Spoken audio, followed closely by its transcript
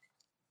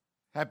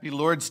Happy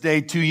Lord's Day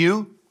to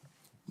you.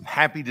 I'm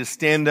happy to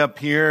stand up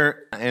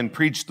here and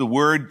preach the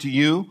word to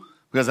you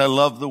because I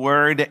love the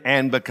word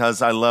and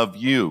because I love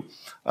you.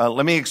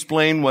 Let me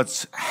explain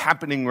what's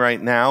happening right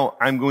now.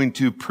 I'm going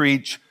to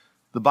preach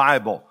the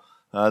Bible.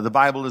 The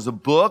Bible is a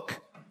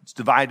book. It's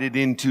divided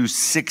into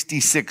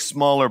 66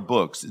 smaller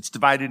books. It's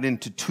divided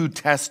into two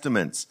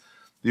testaments,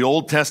 the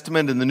Old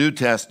Testament and the New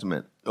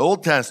Testament. The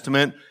Old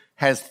Testament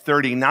has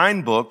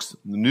 39 books.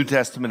 The New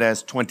Testament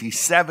has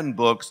 27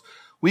 books.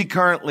 We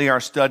currently are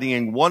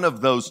studying one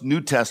of those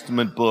New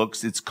Testament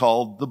books. It's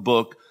called the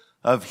book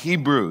of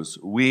Hebrews.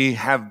 We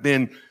have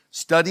been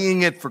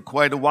studying it for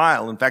quite a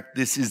while. In fact,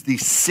 this is the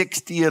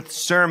 60th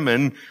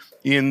sermon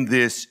in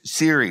this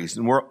series,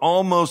 and we're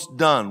almost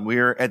done.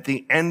 We're at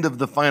the end of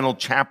the final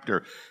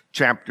chapter,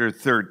 chapter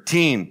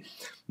 13.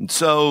 And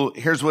so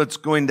here's what's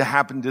going to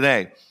happen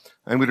today.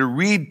 I'm going to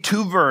read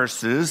two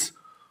verses,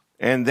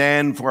 and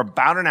then for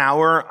about an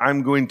hour,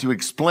 I'm going to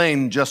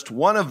explain just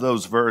one of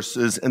those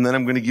verses, and then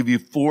I'm going to give you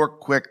 4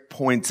 quick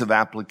points of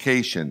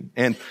application.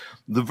 And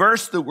the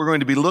verse that we're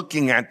going to be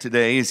looking at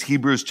today is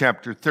Hebrews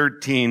chapter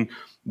 13,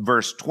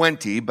 verse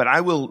 20, but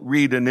I will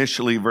read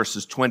initially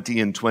verses 20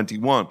 and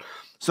 21.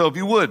 So if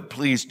you would,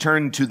 please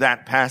turn to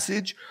that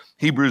passage,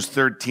 Hebrews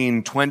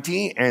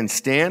 13:20, and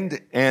stand,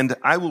 and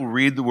I will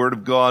read the word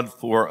of God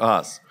for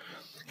us.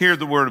 Hear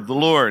the word of the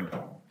Lord.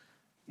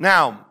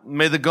 Now,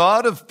 may the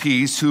God of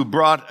peace, who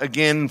brought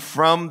again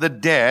from the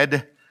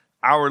dead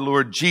our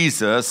Lord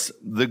Jesus,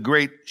 the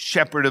great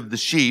shepherd of the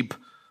sheep,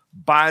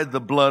 by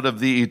the blood of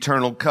the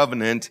eternal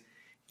covenant,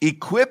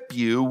 equip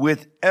you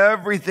with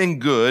everything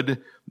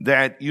good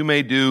that you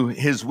may do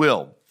his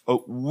will,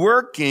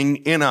 working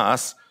in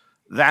us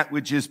that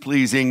which is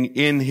pleasing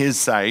in his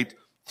sight,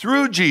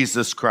 through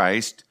Jesus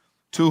Christ,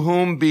 to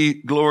whom be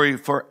glory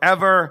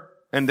forever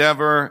and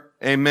ever.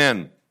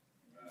 Amen.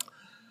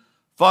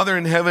 Father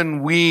in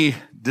heaven, we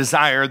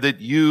desire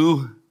that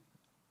you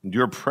and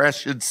your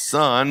precious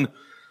Son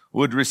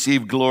would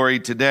receive glory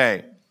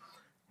today.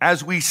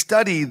 As we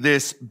study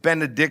this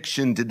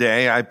benediction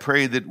today, I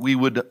pray that we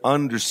would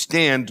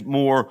understand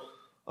more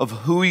of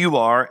who you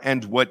are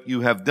and what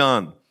you have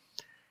done.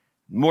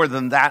 More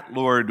than that,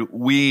 Lord,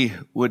 we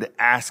would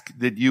ask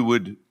that you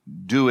would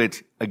do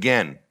it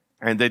again,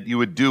 and that you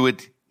would do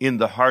it in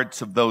the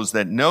hearts of those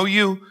that know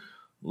you.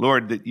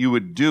 Lord, that you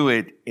would do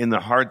it in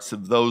the hearts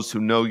of those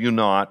who know you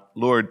not.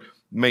 Lord,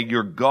 may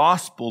your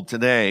gospel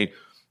today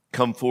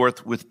come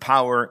forth with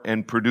power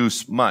and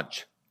produce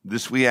much.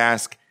 This we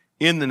ask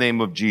in the name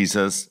of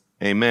Jesus.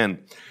 Amen.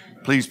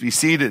 Please be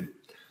seated.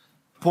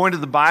 Point of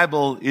the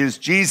Bible is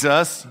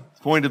Jesus.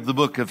 Point of the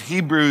book of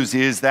Hebrews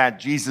is that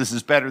Jesus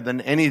is better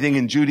than anything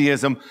in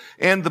Judaism.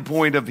 And the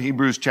point of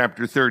Hebrews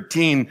chapter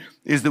 13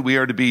 is that we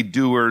are to be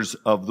doers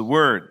of the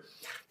word.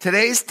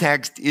 Today's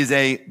text is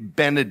a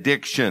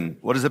benediction.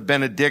 What is a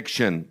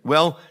benediction?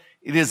 Well,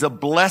 it is a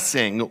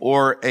blessing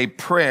or a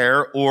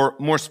prayer, or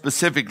more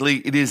specifically,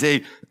 it is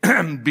a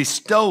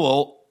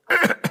bestowal,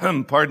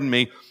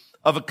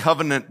 of a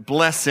covenant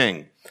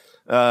blessing.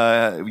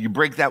 You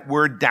break that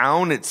word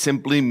down, it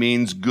simply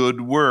means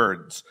good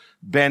words.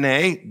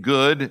 Bene,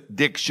 good,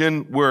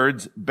 diction,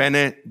 words,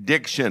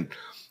 benediction.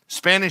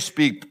 Spanish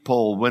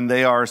people, when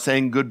they are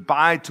saying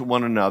goodbye to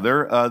one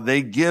another,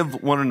 they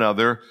give one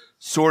another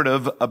sort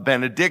of a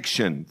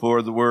benediction.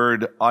 For the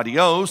word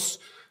adios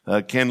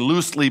can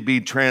loosely be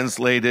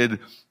translated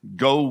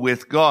go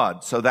with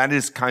God. So that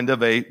is kind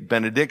of a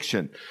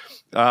benediction.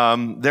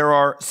 There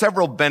are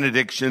several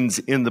benedictions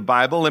in the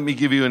Bible. Let me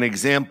give you an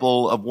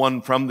example of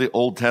one from the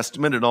Old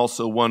Testament and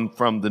also one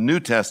from the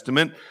New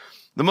Testament.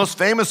 The most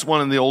famous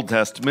one in the Old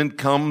Testament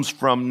comes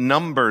from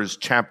Numbers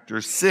chapter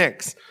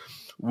 6,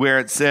 where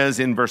it says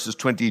in verses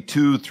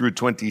 22 through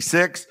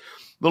 26,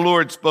 the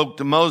Lord spoke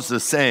to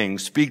Moses, saying,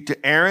 speak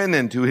to Aaron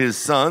and to his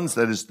sons,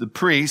 that is the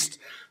priest,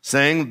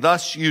 saying,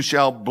 thus you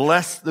shall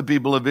bless the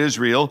people of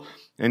Israel,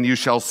 and you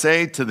shall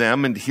say to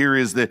them, and here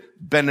is the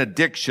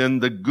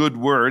benediction, the good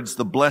words,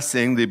 the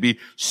blessing, the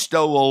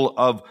bestowal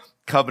of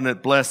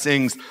covenant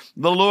blessings.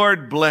 The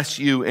Lord bless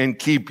you and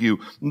keep you.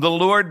 The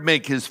Lord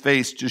make his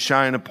face to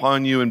shine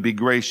upon you and be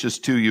gracious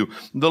to you.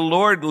 The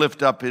Lord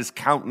lift up his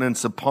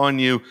countenance upon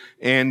you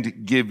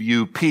and give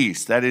you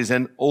peace. That is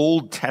an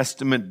Old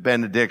Testament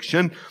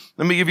benediction.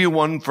 Let me give you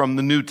one from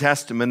the New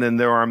Testament, and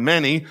there are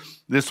many.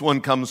 This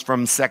one comes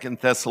from 2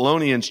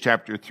 Thessalonians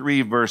chapter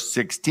 3, verse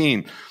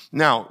 16.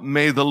 Now,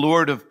 may the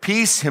Lord of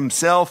peace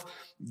himself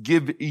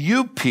give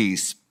you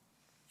peace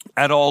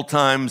at all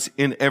times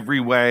in every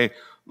way.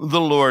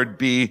 The Lord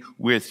be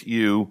with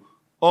you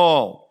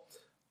all.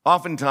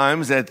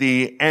 Oftentimes at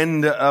the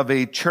end of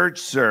a church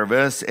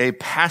service, a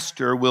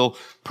pastor will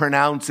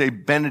pronounce a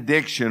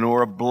benediction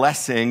or a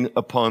blessing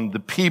upon the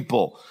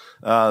people.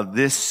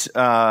 This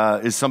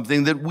is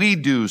something that we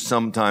do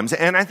sometimes,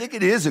 and I think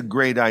it is a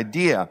great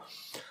idea.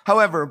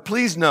 However,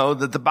 please know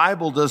that the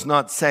Bible does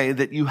not say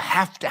that you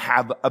have to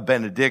have a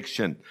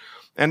benediction.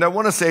 And I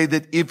want to say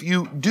that if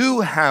you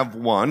do have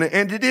one,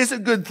 and it is a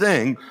good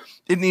thing,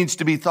 it needs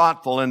to be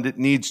thoughtful and it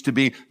needs to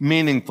be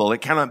meaningful. It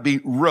cannot be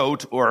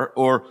rote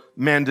or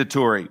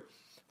mandatory.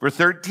 For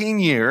 13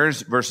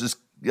 years, from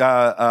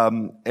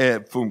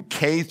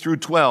K through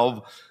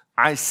 12,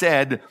 I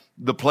said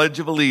the Pledge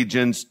of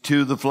Allegiance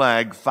to the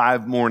flag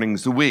 5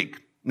 mornings a week.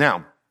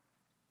 Now,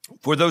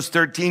 for those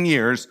 13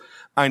 years,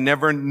 I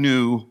never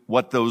knew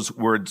what those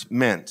words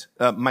meant.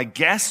 My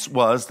guess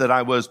was that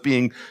I was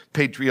being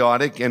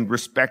patriotic and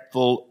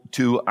respectful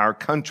to our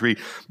country,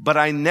 but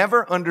I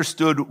never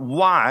understood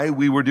why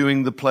we were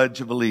doing the Pledge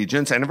of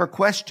Allegiance. I never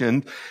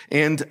questioned,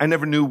 and I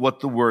never knew what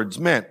the words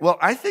meant. Well,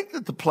 I think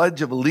that the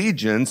Pledge of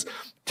Allegiance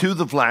to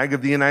the flag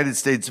of the United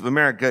States of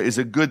America is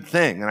a good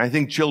thing, and I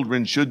think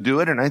children should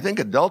do it, and I think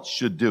adults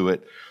should do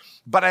it.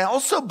 But I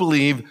also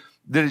believe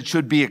that it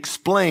should be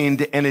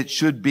explained and it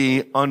should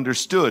be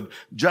understood,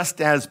 just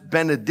as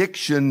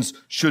benedictions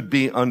should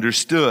be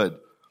understood.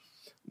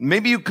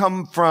 Maybe you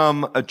come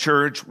from a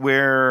church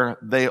where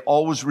they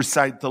always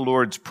recite the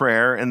Lord's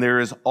Prayer and there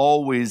is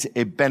always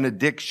a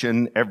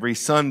benediction every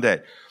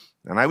Sunday.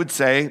 And I would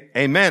say,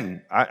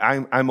 amen.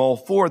 I'm all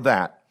for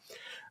that.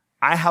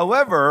 I,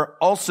 however,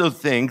 also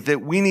think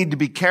that we need to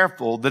be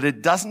careful that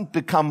it doesn't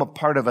become a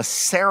part of a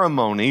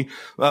ceremony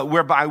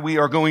whereby we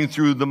are going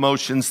through the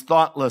motions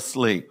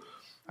thoughtlessly.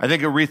 I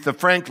think Aretha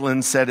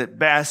Franklin said it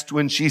best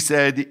when she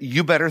said,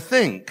 you better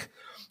think.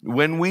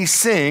 When we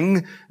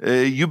sing,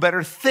 you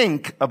better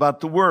think about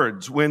the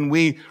words. When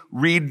we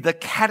read the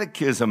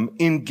catechism,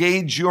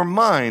 engage your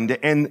mind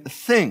and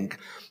think.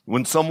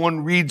 When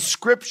someone reads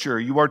scripture,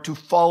 you are to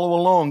follow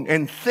along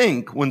and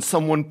think. When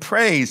someone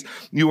prays,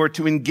 you are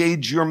to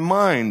engage your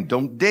mind.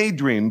 Don't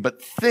daydream,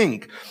 but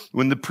think.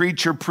 When the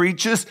preacher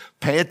preaches,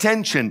 pay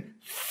attention.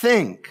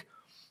 Think.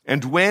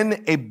 And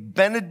when a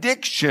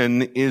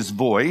benediction is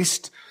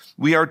voiced,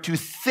 we are to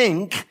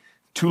think,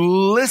 to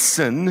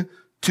listen,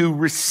 to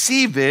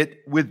receive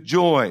it with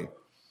joy.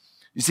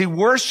 You see,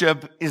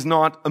 worship is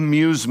not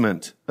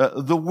amusement.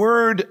 The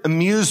word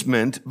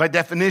amusement, by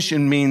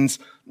definition, means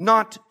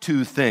not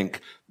to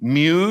think.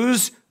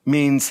 Muse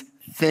means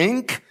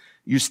think.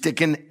 You stick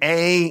an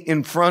A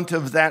in front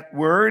of that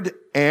word,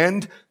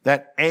 and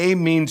that A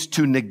means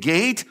to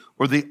negate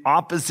or the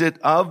opposite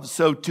of.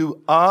 So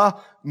to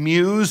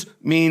amuse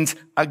means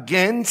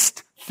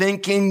against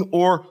thinking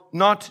or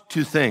not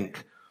to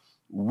think.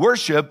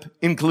 Worship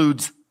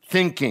includes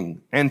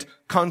thinking and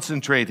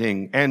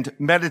concentrating and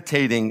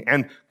meditating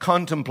and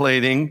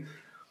contemplating.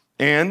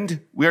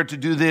 And we are to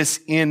do this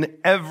in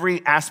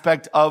every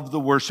aspect of the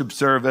worship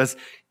service,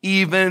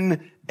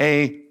 even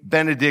a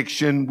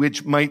benediction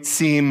which might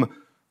seem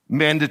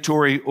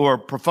mandatory or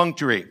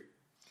perfunctory.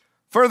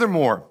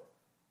 Furthermore,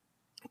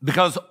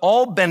 because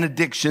all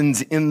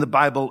benedictions in the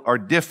Bible are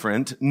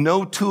different,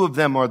 no two of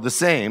them are the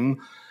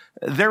same,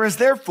 there is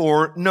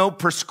therefore no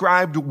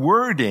prescribed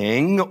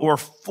wording or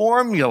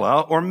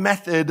formula or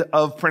method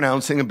of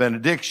pronouncing a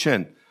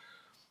benediction.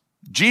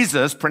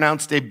 Jesus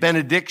pronounced a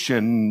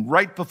benediction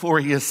right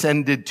before he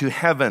ascended to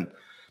heaven,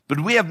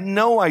 but we have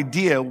no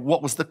idea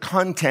what was the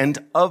content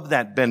of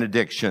that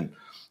benediction.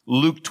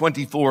 Luke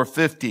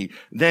 24:50.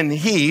 Then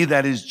he,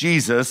 that is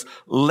Jesus,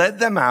 led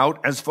them out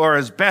as far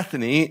as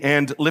Bethany,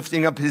 and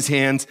lifting up his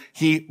hands,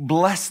 he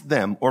blessed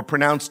them, or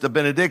pronounced a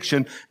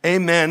benediction.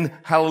 Amen.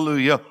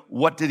 Hallelujah.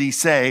 What did he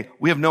say?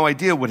 We have no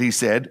idea what he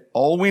said.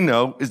 All we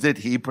know is that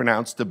he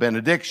pronounced a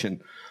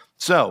benediction.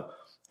 So,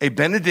 a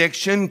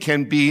benediction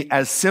can be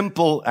as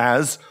simple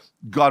as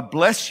God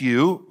bless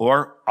you,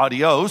 or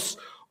adios,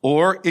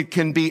 or it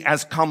can be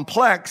as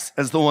complex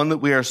as the one that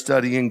we are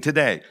studying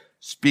today.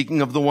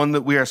 Speaking of the one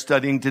that we are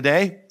studying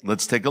today,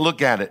 let's take a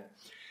look at it.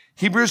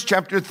 Hebrews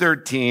chapter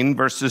 13,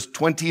 verses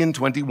 20 and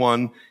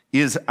 21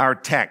 is our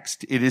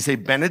text. It is a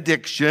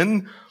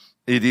benediction.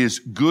 It is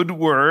good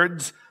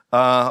words,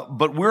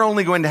 but we're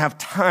only going to have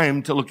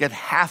time to look at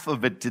half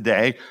of it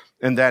today,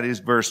 and that is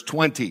verse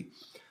 20.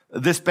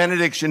 This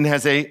benediction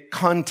has a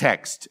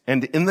context,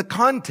 and in the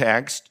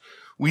context,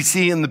 we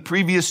see in the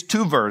previous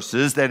 2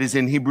 verses, that is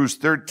in Hebrews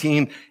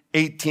 13,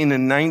 18,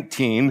 and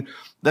 19,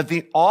 that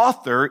the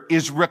author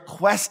is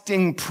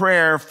requesting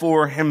prayer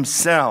for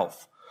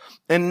himself.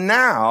 And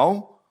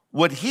now,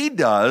 what he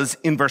does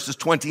in verses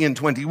 20 and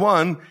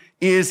 21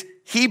 is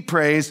he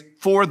prays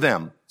for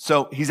them.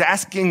 So he's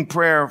asking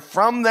prayer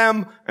from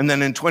them, and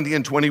then in 20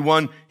 and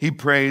 21, he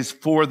prays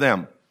for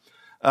them.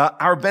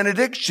 Our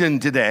benediction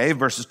today,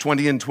 verses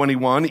 20 and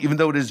 21, even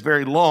though it is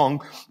very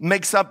long,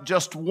 makes up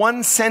just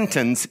one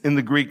sentence in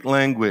the Greek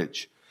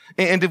language.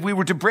 And if we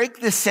were to break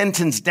this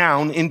sentence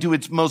down into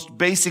its most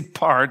basic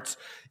parts,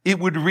 it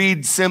would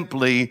read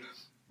simply,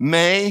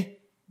 may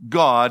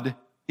God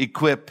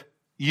equip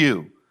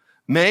you.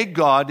 May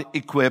God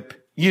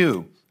equip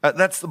you.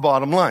 That's the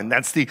bottom line.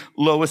 That's the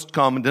lowest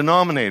common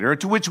denominator,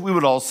 to which we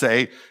would all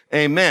say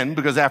amen,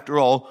 because after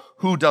all,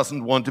 who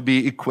doesn't want to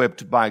be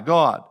equipped by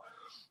God?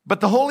 But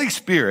the Holy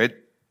Spirit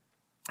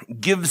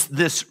gives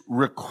this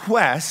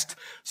request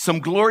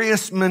some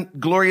glorious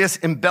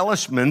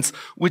embellishments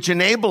which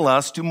enable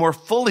us to more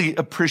fully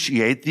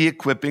appreciate the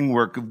equipping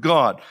work of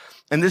God.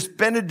 And this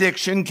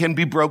benediction can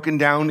be broken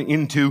down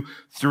into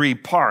 3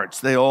 parts.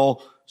 They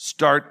all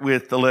start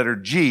with the letter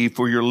G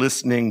for your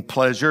listening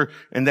pleasure,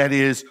 and that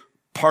is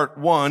Part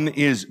 1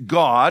 is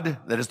God,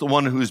 that is the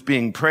one who is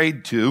being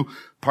prayed to.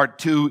 Part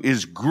 2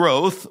 is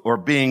growth, or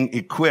being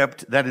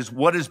equipped, that is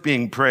what is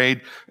being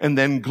prayed. And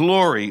then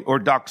glory, or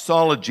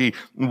doxology,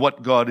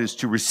 what God is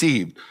to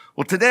receive.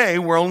 Well, today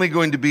we're only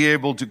going to be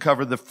able to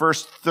cover the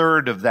first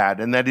third of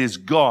that, and that is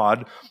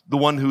God, the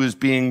one who is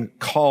being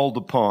called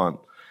upon.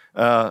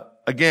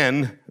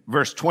 Again,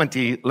 verse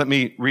 20, let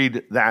me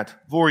read that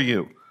for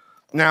you.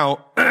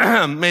 Now,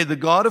 may the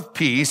God of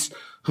peace,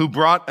 who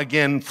brought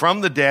again from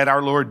the dead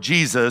our Lord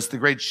Jesus, the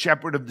great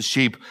shepherd of the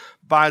sheep,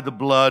 by the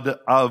blood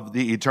of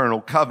the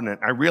eternal covenant.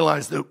 I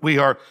realize that we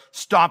are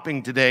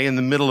stopping today in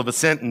the middle of a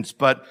sentence,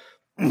 but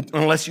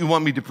unless you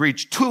want me to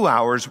preach 2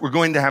 hours, we're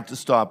going to have to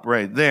stop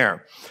right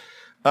there.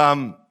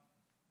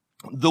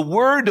 The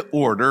word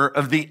order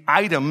of the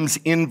items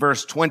in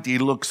verse 20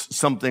 looks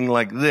something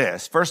like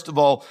this. First of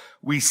all,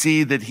 we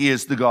see that he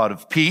is the God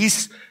of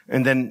peace.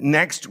 And then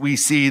next we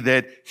see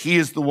that he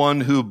is the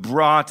one who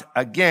brought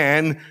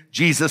again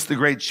Jesus, the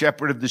great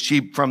shepherd of the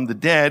sheep, from the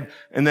dead.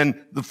 And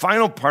then the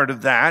final part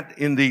of that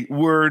in the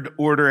word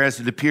order as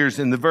it appears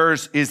in the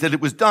verse is that it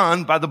was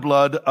done by the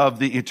blood of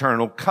the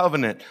eternal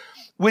covenant,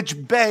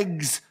 which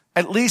begs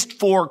at least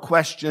 4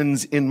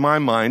 questions in my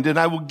mind, and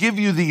I will give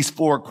you these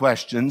 4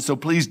 questions, so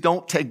please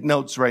don't take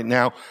notes right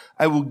now.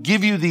 I will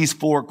give you these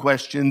 4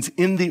 questions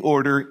in the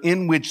order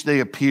in which they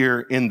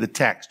appear in the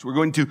text. We're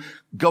going to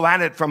go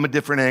at it from a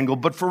different angle,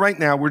 but for right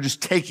now, we're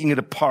just taking it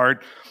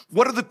apart.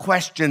 What are the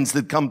questions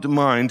that come to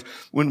mind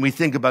when we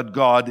think about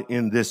God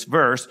in this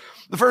verse?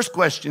 The first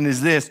question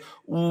is this: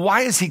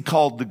 why is he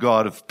called the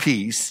God of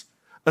peace?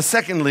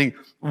 Secondly,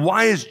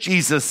 why is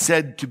Jesus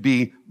said to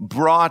be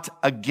brought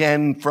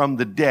again from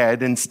the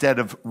dead instead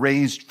of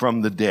raised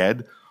from the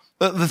dead?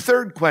 The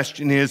third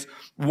question is,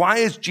 why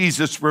is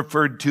Jesus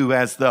referred to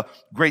as the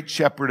great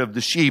shepherd of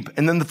the sheep?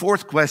 And then the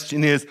fourth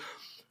question is,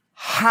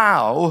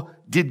 how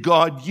did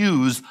God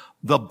use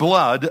the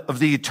blood of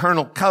the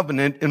eternal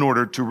covenant in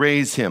order to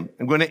raise him?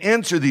 I'm going to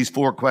answer these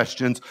 4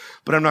 questions,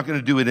 but I'm not going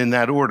to do it in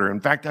that order.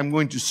 In fact, I'm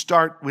going to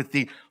start with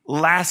the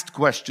last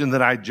question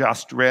that I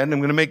just read. I'm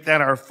going to make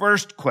that our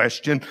first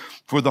question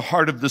for the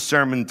heart of the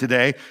sermon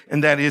today.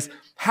 And that is,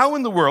 how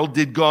in the world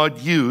did God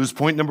use,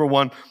 point number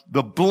 1,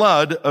 the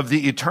blood of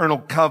the eternal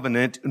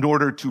covenant in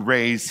order to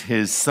raise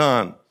his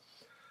son?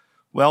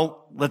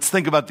 Well, let's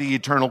think about the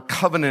eternal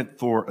covenant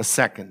for a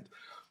second.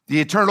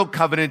 The eternal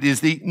covenant is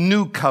the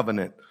new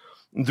covenant.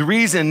 The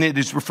reason it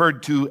is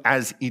referred to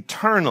as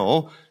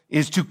eternal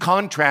is to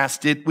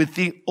contrast it with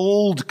the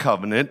old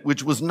covenant,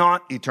 which was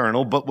not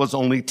eternal, but was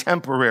only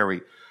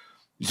temporary.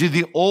 You see,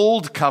 the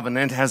old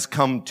covenant has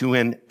come to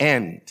an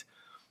end.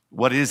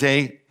 What is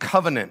a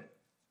covenant?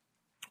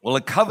 Well,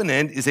 a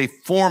covenant is a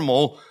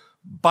formal,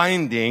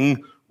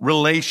 binding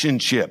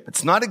relationship.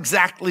 It's not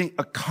exactly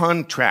a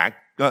contract,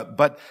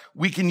 but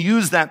we can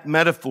use that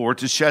metaphor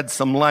to shed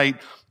some light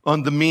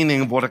on the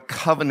meaning of what a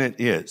covenant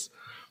is.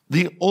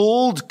 The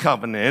old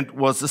covenant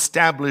was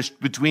established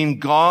between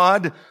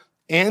God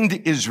and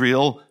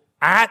Israel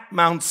at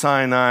Mount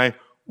Sinai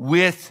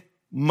with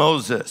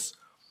Moses.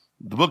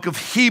 The book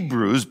of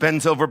Hebrews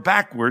bends over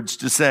backwards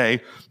to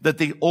say that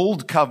the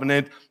old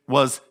covenant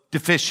was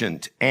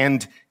deficient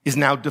and is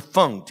now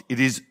defunct. It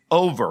is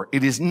over.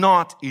 It is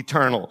not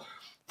eternal.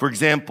 For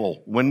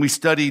example, when we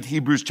studied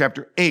Hebrews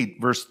chapter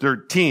 8, verse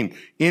 13,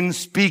 in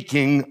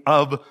speaking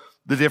of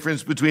the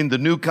difference between the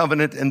new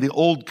covenant and the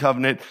old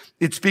covenant,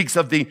 it speaks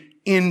of the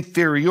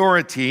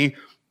inferiority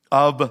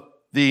of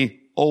the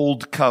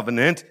old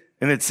covenant.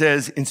 And it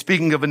says, in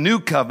speaking of a new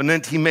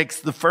covenant, he makes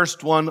the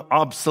first one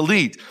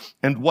obsolete.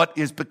 And what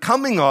is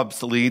becoming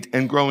obsolete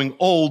and growing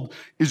old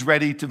is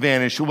ready to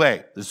vanish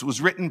away. This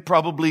was written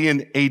probably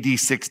in AD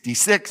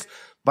 66.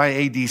 By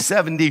AD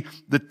 70,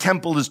 the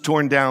temple is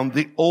torn down.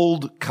 The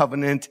old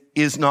covenant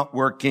is not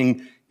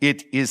working.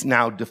 It is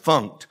now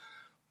defunct.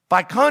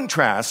 By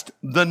contrast,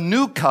 the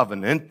new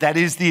covenant, that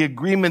is the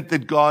agreement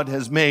that God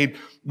has made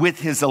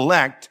with his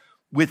elect,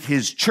 with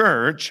his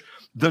church,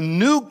 the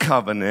new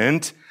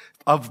covenant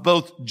of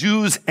both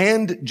Jews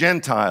and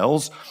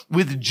Gentiles,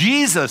 with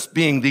Jesus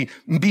being the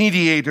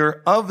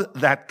mediator of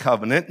that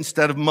covenant.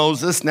 Instead of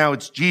Moses, now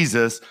it's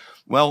Jesus.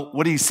 Well,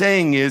 what he's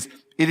saying is,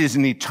 it is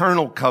an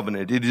eternal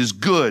covenant. It is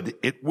good.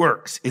 It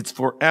works. It's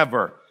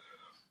forever.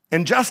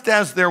 And just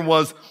as there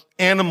was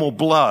animal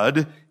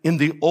blood in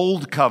the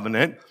old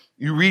covenant,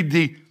 you read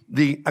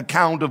the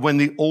account of when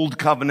the old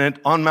covenant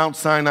on Mount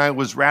Sinai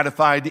was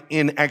ratified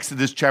in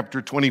Exodus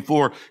chapter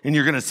 24, and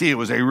you're going to see it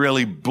was a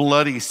really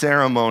bloody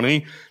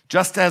ceremony.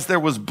 Just as there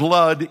was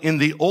blood in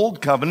the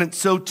old covenant,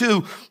 so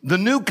too the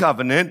new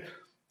covenant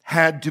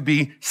had to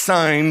be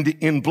signed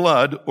in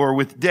blood or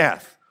with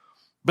death.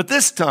 But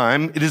this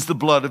time it is the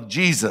blood of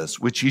Jesus,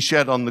 which he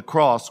shed on the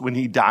cross when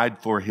he died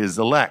for his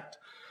elect.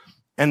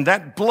 And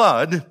that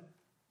blood,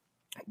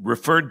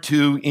 referred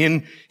to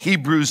in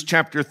Hebrews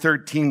chapter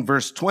 13,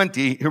 verse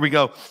 20, here we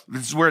go.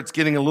 This is where it's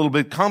getting a little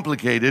bit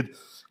complicated,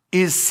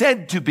 is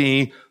said to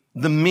be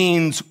the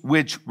means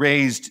which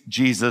raised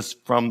Jesus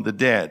from the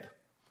dead.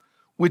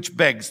 Which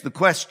begs the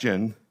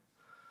question,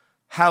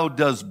 how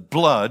does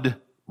blood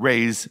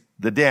raise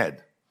the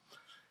dead?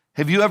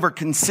 Have you ever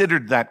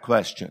considered that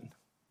question?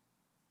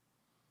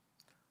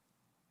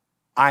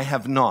 I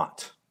have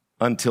not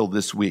until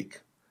this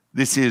week.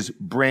 This is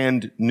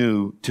brand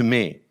new to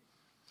me.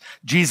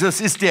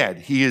 Jesus is dead.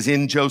 He is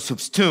in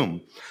Joseph's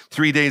tomb.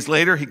 3 days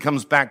later, he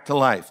comes back to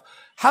life.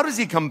 How does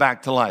he come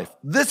back to life?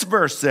 This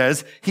verse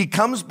says he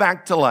comes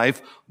back to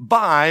life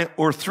by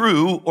or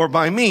through or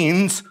by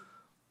means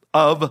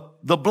of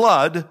the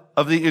blood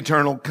of the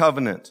eternal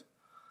covenant.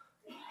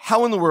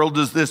 How in the world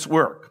does this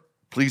work?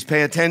 Please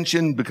pay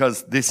attention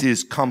because this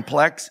is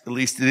complex, at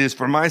least it is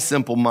for my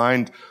simple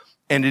mind,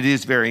 and it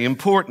is very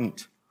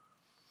important.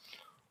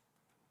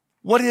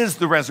 What is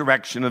the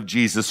resurrection of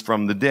Jesus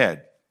from the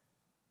dead?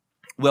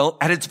 Well,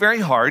 at its very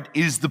heart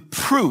is the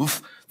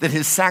proof that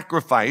his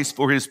sacrifice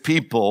for his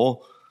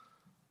people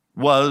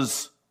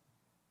was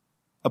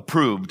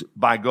approved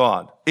by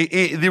God.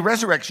 The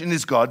resurrection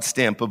is God's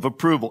stamp of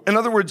approval. In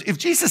other words, if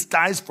Jesus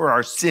dies for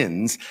our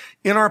sins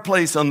in our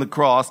place on the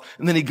cross,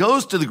 and then he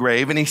goes to the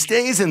grave and he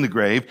stays in the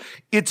grave,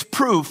 it's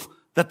proof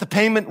that the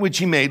payment which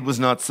he made was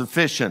not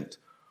sufficient.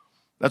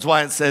 That's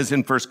why it says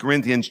in 1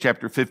 Corinthians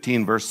chapter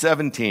 15, verse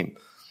 17,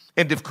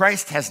 and if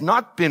Christ has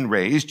not been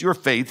raised, your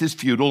faith is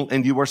futile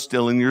and you are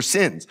still in your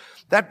sins.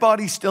 That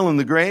body's still in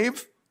the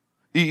grave.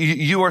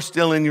 You are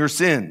still in your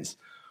sins.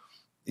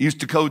 I used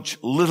to coach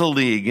Little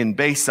League in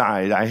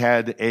Bayside. I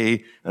had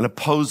an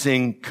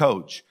opposing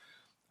coach.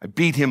 I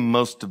beat him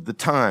most of the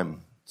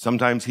time.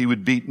 Sometimes he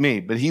would beat me,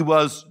 but he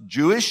was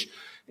Jewish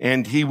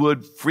and he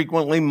would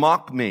frequently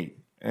mock me.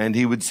 And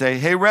he would say,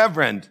 hey,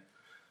 Reverend,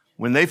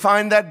 when they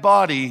find that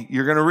body,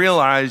 you're going to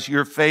realize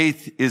your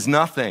faith is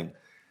nothing.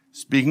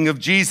 Speaking of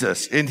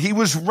Jesus. And he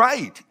was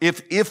right.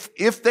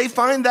 If they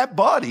find that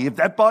body, if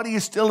that body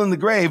is still in the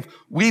grave,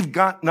 we've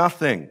got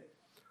nothing.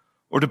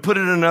 Or to put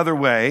it another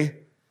way,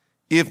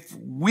 if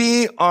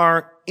we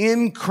are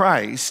in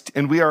Christ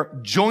and we are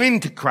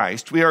joined to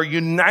Christ, we are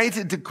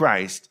united to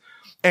Christ,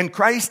 and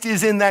Christ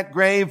is in that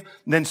grave,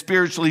 then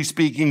spiritually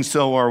speaking,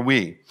 so are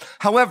we.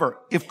 However,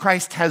 if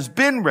Christ has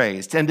been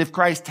raised, and if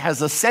Christ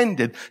has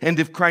ascended, and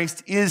if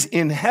Christ is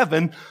in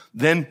heaven,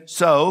 then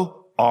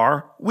so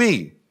are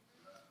we.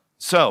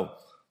 So,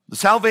 the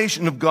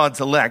salvation of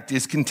God's elect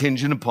is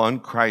contingent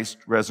upon Christ's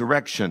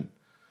resurrection.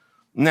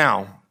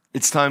 Now,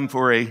 it's time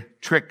for a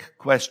trick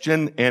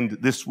question, and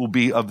this will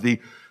be of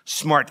the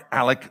smart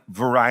aleck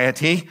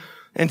variety.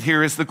 And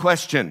here is the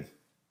question.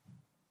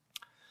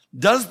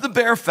 Does the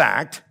bare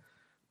fact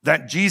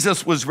that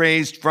Jesus was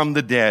raised from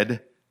the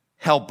dead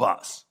help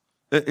us?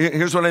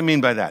 Here's what I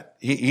mean by that.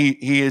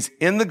 He is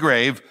in the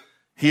grave.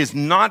 He is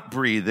not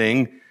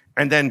breathing.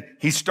 And then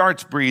he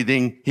starts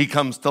breathing. He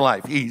comes to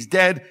life. He's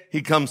dead.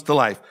 He comes to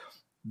life.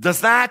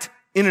 Does that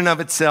in and of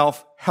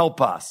itself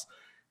help us?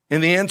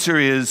 And the answer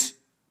is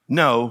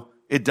no,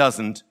 it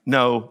doesn't.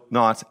 No,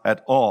 not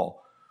at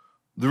all.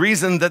 The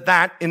reason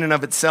that in and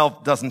of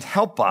itself doesn't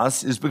help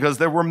us is because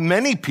there were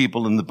many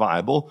people in the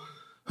Bible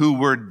who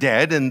were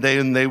dead and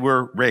they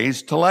were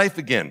raised to life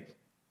again.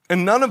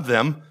 And none of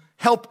them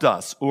helped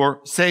us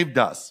or saved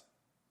us.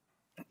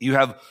 You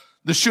have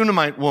the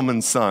Shunammite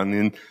woman's son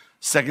in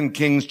 2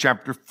 Kings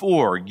chapter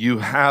 4. You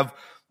have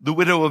the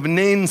widow of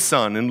Nain's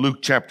son in Luke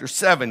chapter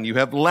 7. You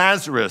have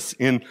Lazarus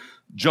in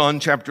John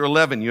chapter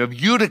 11. You have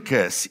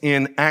Eutychus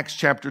in Acts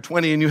chapter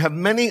 20. And you have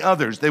many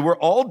others. They were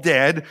all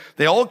dead.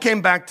 They all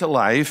came back to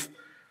life.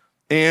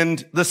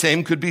 And the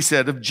same could be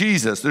said of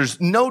Jesus.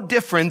 There's no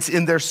difference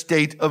in their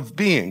state of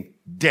being.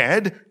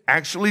 Dead,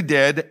 actually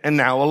dead, and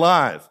now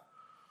alive.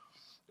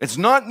 It's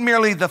not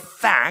merely the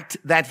fact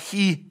that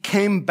he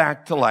came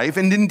back to life,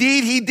 and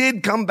indeed he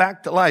did come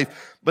back to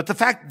life, but the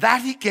fact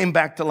that he came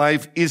back to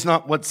life is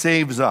not what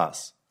saves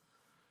us.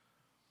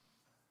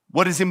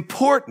 What is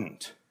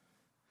important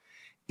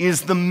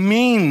is the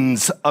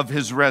means of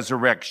his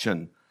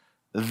resurrection.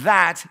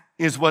 That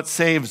is what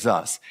saves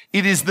us.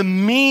 It is the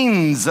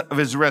means of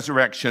his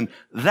resurrection.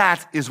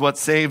 That is what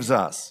saves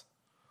us.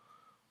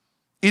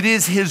 It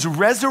is his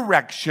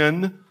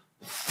resurrection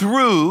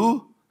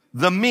through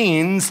the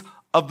means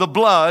of the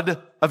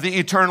blood of the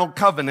eternal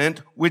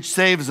covenant, which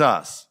saves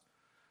us.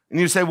 And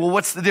you say, well,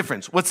 what's the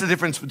difference? What's the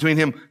difference between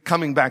him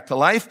coming back to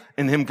life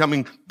and him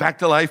coming back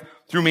to life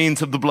through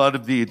means of the blood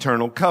of the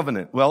eternal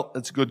covenant? Well,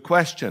 that's a good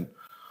question.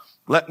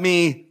 Let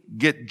me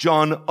get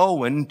John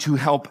Owen to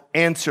help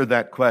answer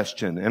that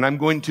question. And I'm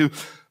going to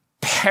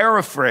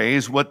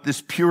paraphrase what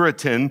this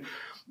Puritan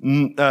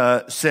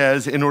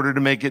says in order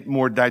to make it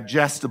more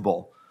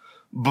digestible.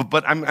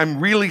 But I'm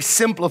really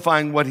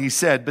simplifying what he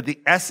said, but the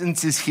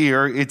essence is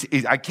here.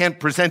 I can't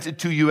present it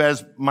to you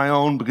as my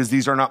own because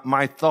these are not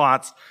my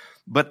thoughts,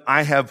 but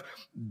I have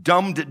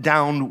dumbed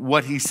down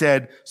what he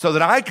said so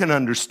that I can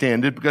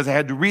understand it because I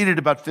had to read it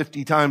about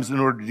 50 times in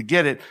order to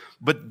get it.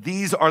 But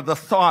these are the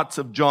thoughts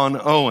of John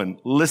Owen.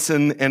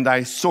 Listen, and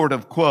I sort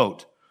of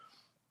quote.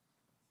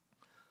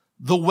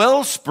 The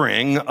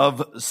wellspring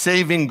of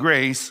saving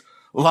grace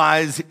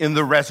lies in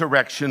the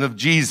resurrection of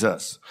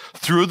Jesus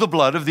through the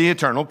blood of the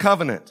eternal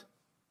covenant.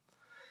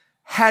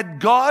 Had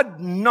God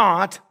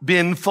not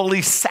been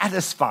fully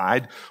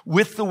satisfied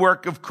with the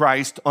work of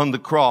Christ on the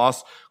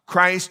cross,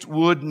 Christ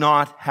would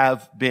not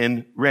have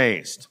been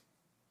raised.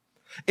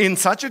 In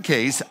such a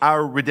case,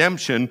 our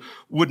redemption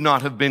would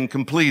not have been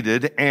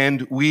completed,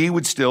 and we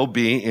would still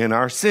be in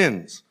our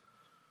sins.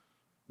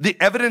 The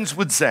evidence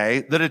would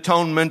say that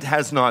atonement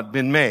has not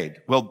been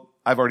made. Well,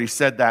 I've already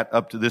said that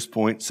up to this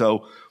point,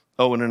 so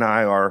Owen and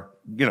I are,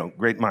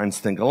 great minds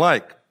think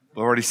alike. I've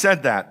already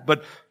said that.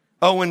 But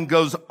Owen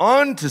goes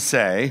on to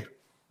say,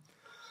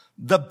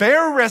 the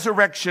bare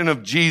resurrection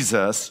of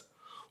Jesus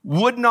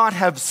would not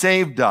have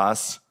saved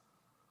us,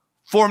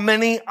 for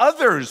many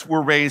others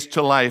were raised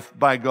to life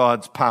by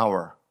God's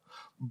power.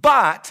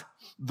 But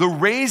the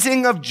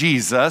raising of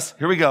Jesus,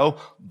 here we go,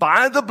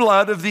 by the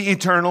blood of the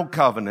eternal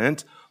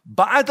covenant,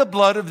 by the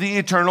blood of the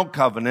eternal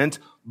covenant,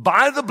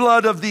 by the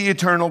blood of the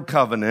eternal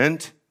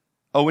covenant.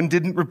 Owen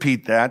didn't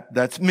repeat that.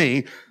 That's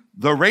me.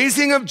 The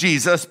raising of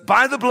Jesus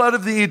by the blood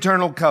of the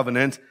eternal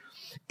covenant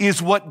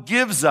is what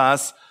gives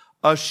us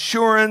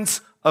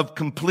assurance of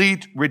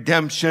complete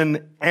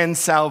redemption and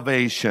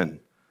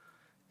salvation.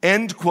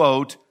 End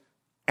quote.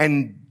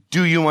 And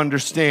do you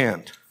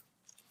understand?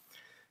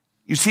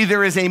 You see,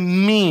 there is a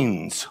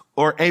means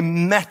or a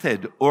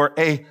method or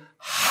a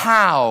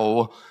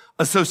how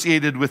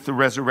associated with the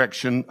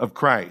resurrection of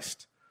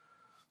Christ,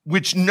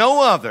 which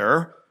no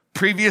other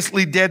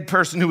previously dead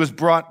person who was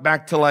brought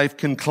back to life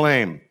can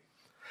claim.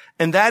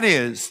 And that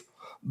is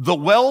the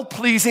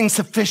well-pleasing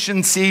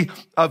sufficiency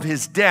of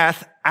his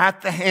death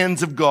at the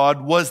hands of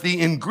God was the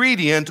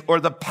ingredient or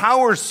the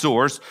power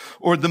source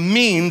or the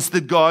means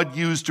that God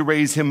used to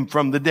raise him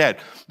from the dead.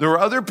 There are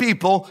other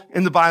people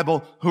in the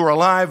Bible who are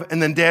alive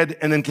and then dead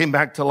and then came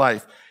back to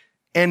life.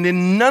 And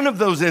in none of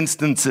those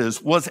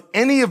instances were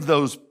any of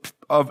those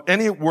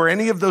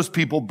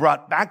people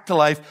brought back to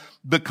life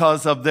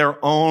because of their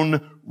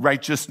own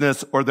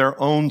righteousness or their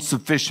own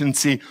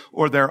sufficiency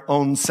or their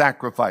own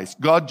sacrifice.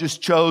 God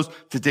just chose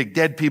to take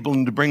dead people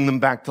and to bring them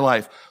back to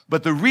life.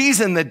 But the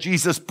reason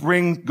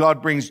that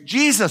God brings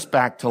Jesus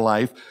back to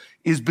life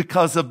is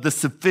because of the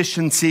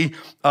sufficiency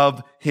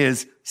of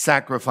his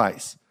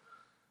sacrifice.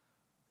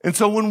 And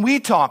so when we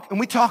talk, and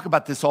we talk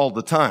about this all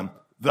the time,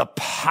 the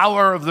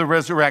power of the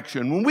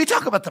resurrection. When we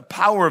talk about the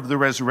power of the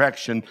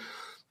resurrection,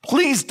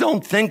 please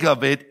don't think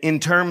of it in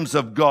terms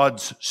of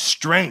God's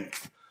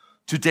strength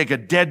to take a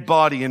dead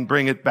body and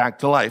bring it back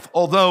to life.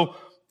 Although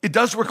it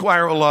does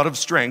require a lot of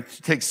strength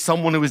to take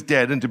someone who is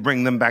dead and to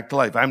bring them back to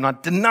life. I'm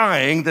not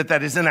denying that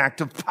that is an act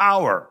of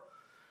power.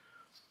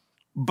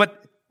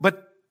 But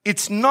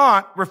it's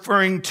not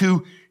referring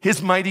to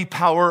his mighty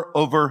power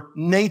over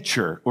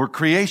nature or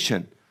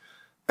creation.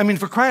 I mean,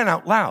 for crying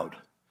out loud,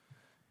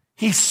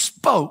 he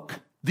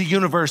spoke the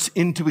universe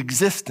into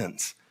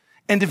existence.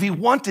 And if he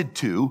wanted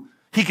to,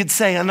 he could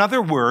say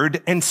another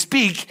word and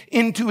speak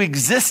into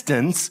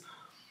existence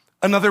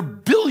another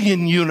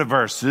billion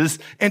universes,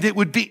 and it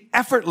would be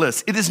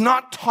effortless. It is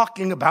not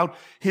talking about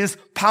his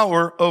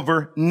power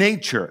over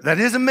nature. That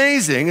is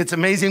amazing. It's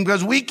amazing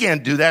because we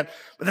can't do that,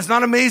 but it's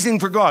not amazing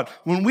for God.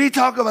 When we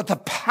talk about the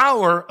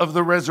power of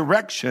the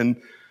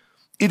resurrection,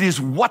 it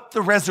is what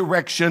the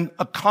resurrection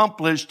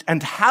accomplished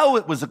and how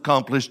it was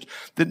accomplished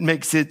that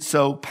makes it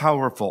so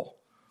powerful.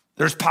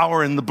 There's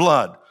power in the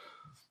blood.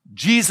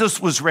 Jesus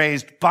was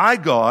raised by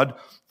God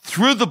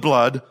through the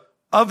blood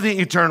of the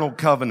eternal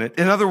covenant.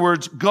 In other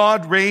words,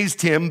 God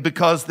raised him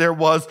because there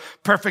was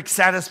perfect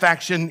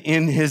satisfaction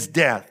in his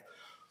death.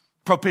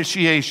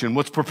 Propitiation.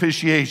 What's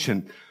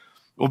propitiation?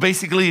 Well,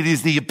 basically, it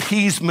is the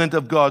appeasement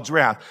of God's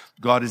wrath.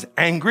 God is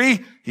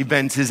angry. He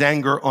vents his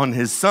anger on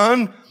his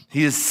son.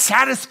 He is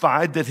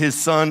satisfied that his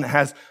son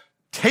has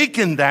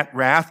taken that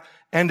wrath.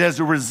 And as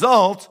a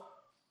result,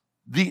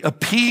 the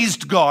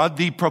appeased God,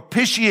 the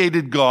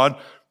propitiated God,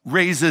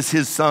 raises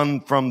his son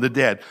from the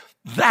dead.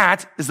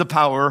 That is the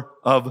power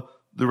of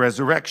the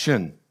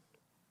resurrection.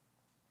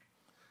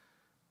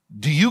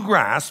 Do you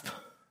grasp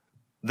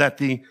that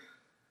the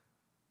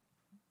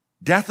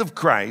death of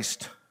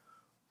Christ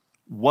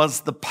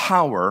was the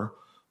power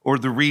or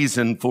the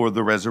reason for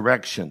the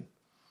resurrection?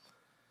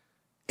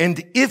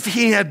 And if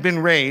he had been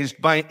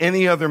raised by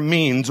any other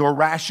means or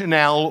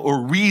rationale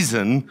or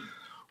reason,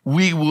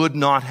 we would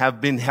not have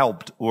been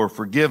helped or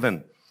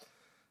forgiven.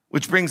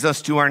 Which brings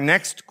us to our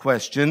next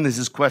question. This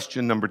is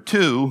question number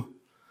 2.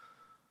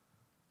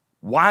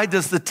 Why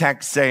does the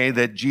text say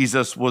that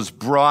Jesus was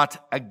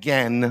brought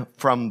again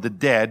from the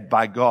dead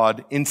by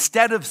God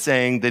instead of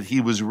saying that he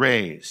was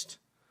raised?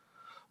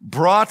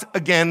 Brought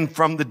again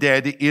from the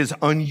dead is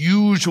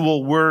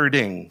unusual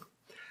wording.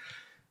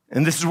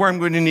 And this is where I'm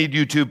going to need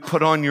you to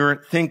put on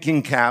your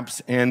thinking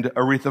caps and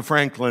Aretha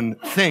Franklin,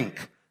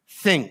 think.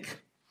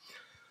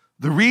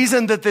 The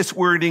reason that this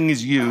wording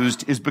is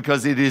used is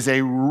because it is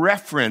a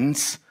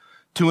reference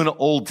to an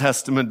Old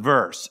Testament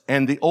verse.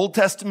 And the Old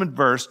Testament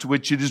verse to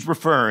which it is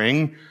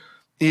referring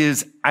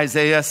is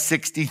Isaiah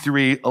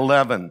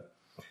 63:11.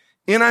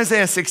 In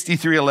Isaiah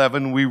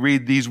 63:11, we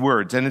read these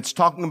words, and it's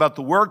talking about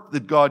the work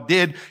that God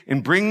did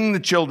in bringing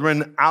the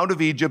children out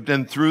of Egypt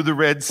and through the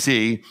Red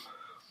Sea.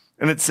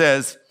 And it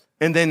says,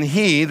 and then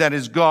he, that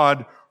is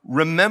God,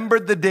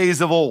 remembered the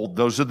days of old.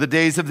 Those are the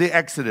days of the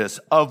Exodus,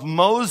 of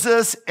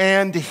Moses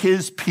and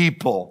his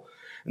people.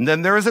 And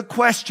then there is a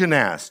question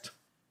asked.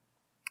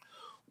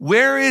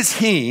 Where is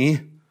he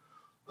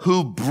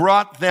who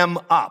brought them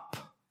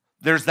up?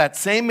 There's that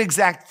same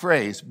exact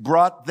phrase,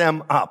 brought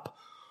them up.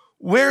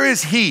 Where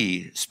is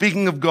he,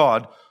 speaking of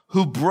God,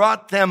 who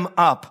brought them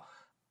up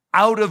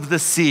out of the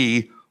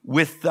sea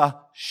with the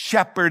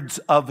shepherds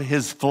of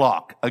his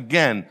flock?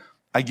 Again,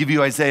 I give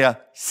you Isaiah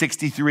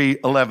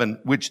 63:11,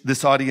 which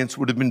this audience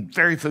would have been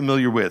very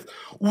familiar with.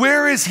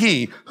 Where is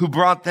he who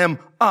brought them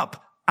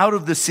up out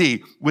of the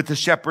sea with the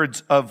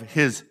shepherds of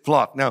his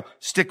flock? Now,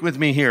 stick with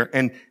me here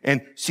and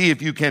see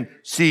if you can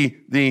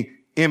see the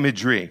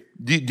imagery.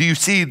 Do you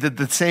see that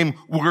the same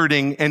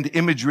wording and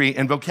imagery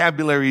and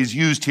vocabulary is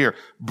used here?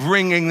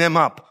 Bringing them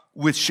up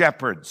with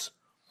shepherds,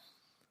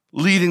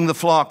 leading the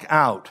flock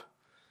out.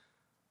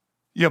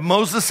 You have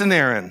Moses and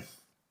Aaron.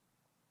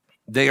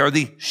 They are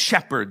the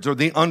shepherds or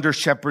the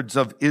under-shepherds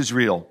of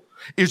Israel.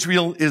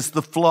 Israel is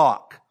the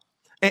flock.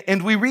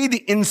 And we read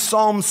in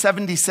Psalm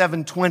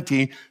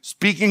 77:20,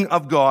 speaking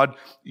of God,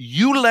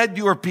 you led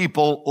your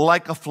people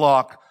like a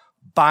flock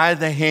by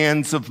the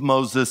hands of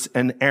Moses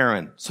and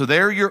Aaron. So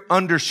they're your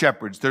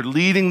under-shepherds. They're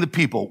leading the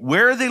people.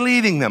 Where are they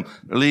leading them?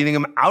 They're leading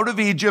them out of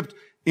Egypt,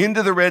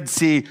 into the Red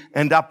Sea,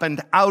 and up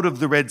and out of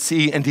the Red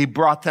Sea. And he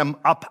brought them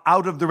up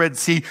out of the Red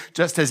Sea,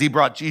 just as he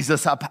brought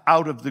Jesus up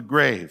out of the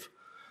grave.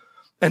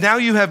 And now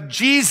you have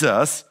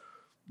Jesus,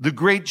 the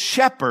great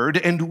shepherd,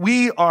 and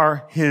we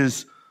are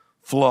his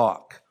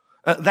flock.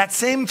 That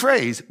same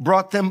phrase,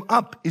 brought them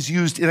up, is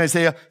used in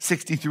Isaiah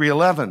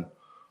 63:11.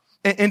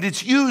 And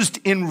it's used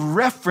in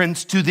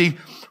reference to the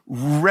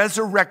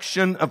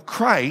resurrection of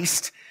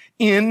Christ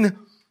in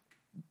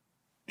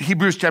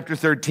Hebrews chapter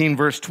 13,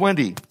 verse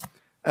 20.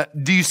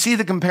 Do you see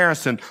the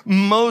comparison?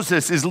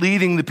 Moses is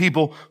leading the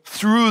people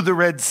through the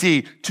Red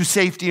Sea to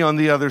safety on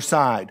the other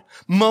side.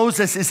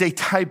 Moses is a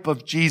type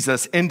of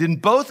Jesus. And in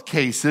both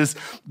cases,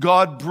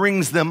 God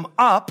brings them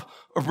up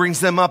or brings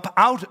them up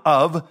out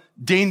of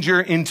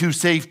danger into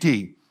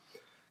safety.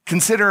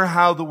 Consider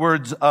how the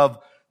words of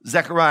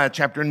Zechariah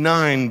chapter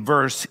 9,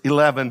 verse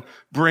 11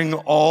 bring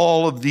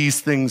all of these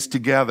things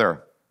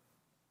together.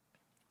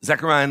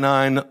 Zechariah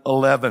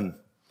 9:11.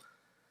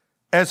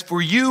 As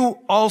for you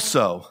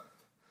also,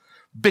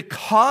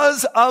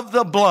 because of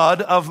the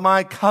blood of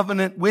my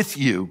covenant with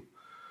you,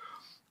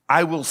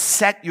 I will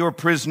set your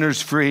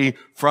prisoners free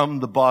from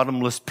the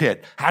bottomless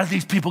pit. How do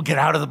these people get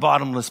out of the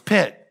bottomless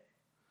pit?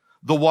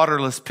 The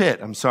waterless pit,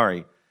 I'm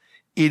sorry.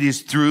 It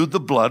is through the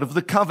blood of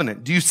the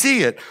covenant. Do you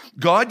see it?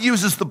 God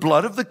uses the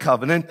blood of the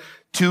covenant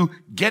to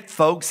get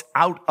folks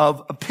out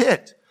of a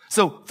pit.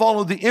 So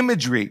follow the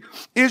imagery.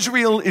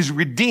 Israel is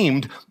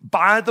redeemed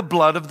by the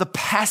blood of the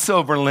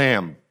Passover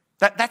lamb.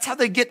 That's how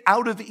they get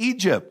out of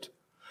Egypt.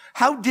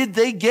 How did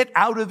they get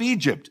out of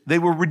Egypt? They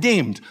were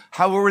redeemed.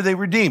 How were they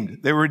redeemed?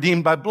 They were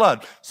redeemed by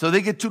blood. So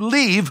they get to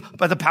leave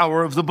by the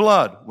power of the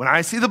blood. When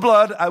I see the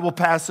blood, I will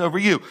pass over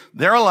you.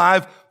 They're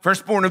alive.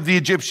 Firstborn of the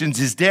Egyptians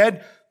is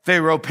dead.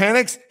 Pharaoh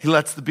panics. He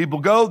lets the people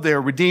go. They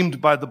are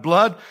redeemed by the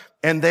blood.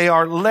 And they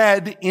are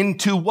led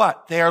into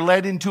what? They are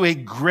led into a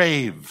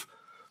grave.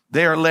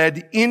 They are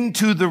led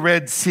into the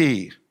Red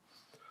Sea.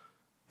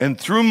 And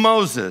through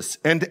Moses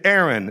and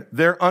Aaron,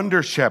 their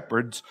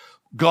under-shepherds,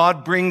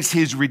 God brings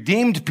his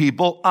redeemed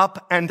people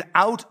up and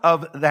out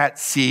of that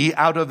sea,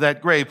 out of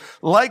that grave.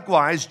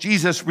 Likewise,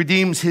 Jesus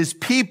redeems his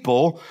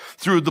people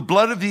through the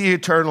blood of the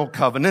eternal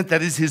covenant,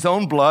 that is his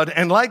own blood.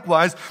 And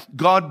likewise,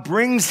 God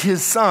brings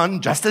his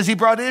son, just as he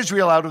brought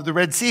Israel out of the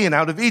Red Sea and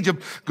out of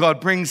Egypt, God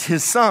brings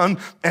his son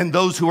and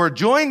those who are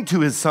joined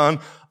to his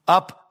son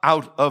up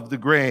out of the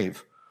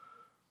grave.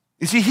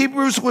 You see,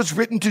 Hebrews was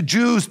written to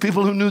Jews,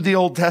 people who knew the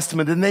Old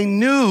Testament, and they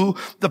knew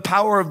the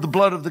power of the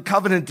blood of the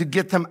covenant to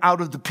get them out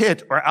of the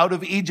pit or out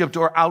of Egypt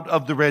or out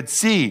of the Red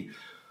Sea.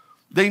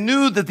 They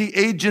knew that the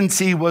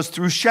agency was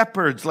through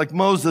shepherds like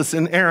Moses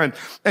and Aaron,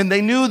 and they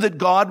knew that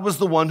God was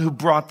the one who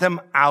brought them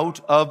out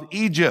of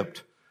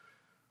Egypt.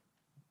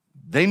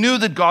 They knew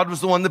that God was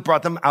the one that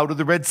brought them out of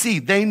the Red Sea.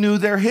 They knew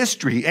their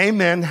history.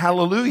 Amen.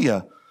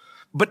 Hallelujah.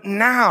 But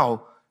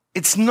now,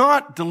 it's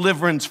not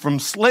deliverance from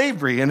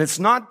slavery, and it's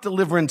not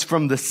deliverance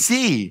from the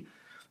sea.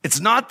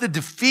 It's not the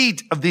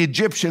defeat of the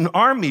Egyptian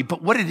army,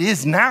 but what it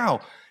is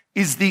now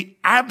is the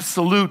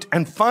absolute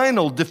and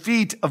final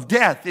defeat of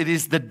death. It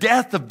is the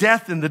death of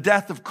death and the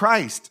death of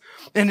Christ.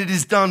 And it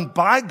is done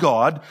by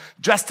God,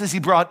 just as he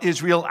brought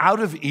Israel out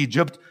of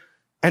Egypt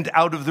and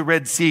out of the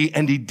Red Sea,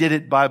 and he did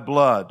it by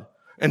blood.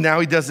 And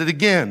now he does it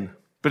again,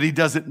 but he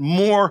does it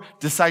more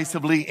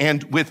decisively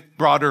and with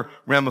broader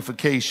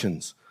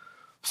ramifications.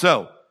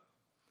 So,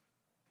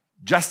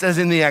 just as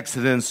in the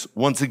Exodus,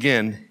 once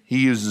again, he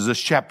uses a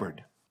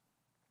shepherd.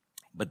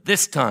 But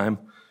this time,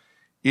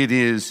 it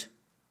is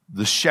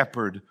the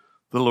shepherd,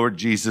 the Lord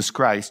Jesus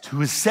Christ,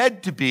 who is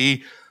said to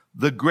be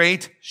the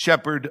great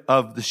shepherd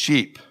of the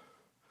sheep.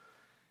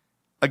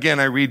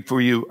 Again, I read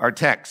for you our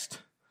text.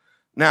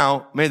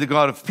 Now, may the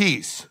God of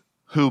peace,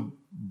 who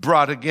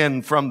brought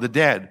again from the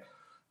dead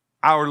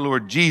our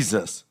Lord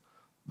Jesus,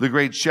 the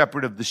great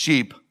shepherd of the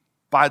sheep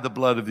by the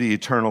blood of the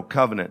eternal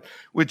covenant.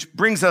 Which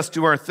brings us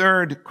to our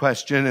third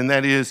question, and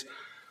that is,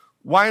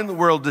 why in the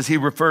world does he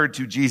refer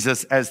to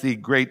Jesus as the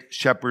great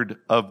shepherd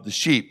of the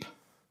sheep?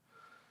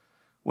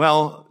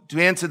 Well,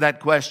 to answer that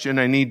question,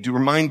 I need to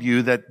remind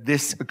you that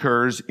this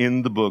occurs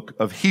in the book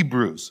of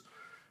Hebrews.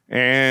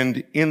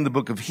 And in the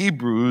book of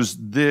Hebrews,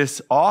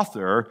 this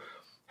author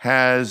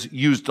has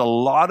used a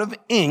lot of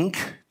ink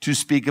to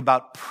speak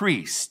about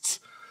priests.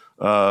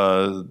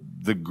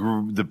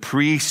 The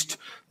priest,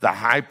 the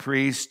high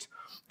priest,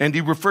 and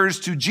he refers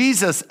to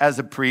Jesus as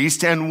a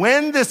priest. And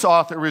when this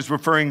author is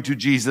referring to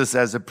Jesus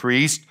as a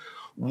priest,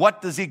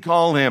 what does he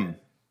call him?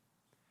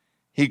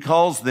 He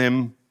calls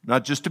him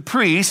not just a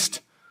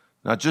priest,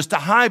 not just a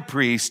high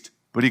priest,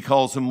 but he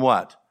calls him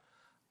what?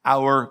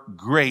 Our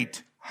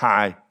great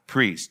high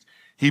priest.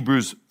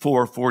 Hebrews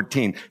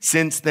 4:14.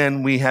 Since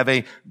then we have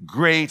a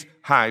great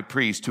high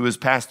priest who has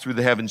passed through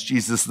the heavens,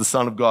 Jesus, the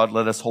Son of God.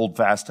 Let us hold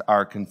fast to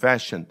our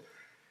confession.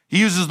 He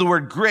uses the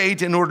word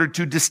great in order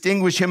to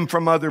distinguish him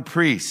from other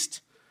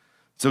priests.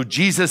 So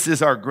Jesus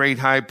is our great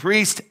high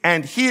priest,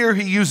 and here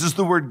he uses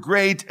the word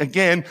great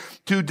again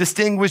to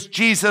distinguish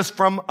Jesus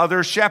from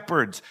other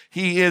shepherds.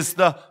 He is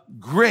the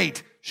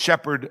great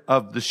shepherd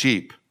of the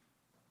sheep.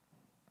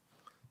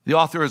 The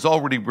author has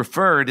already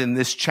referred in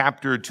this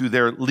chapter to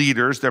their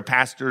leaders, their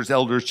pastors,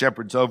 elders,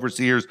 shepherds,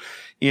 overseers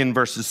in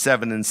verses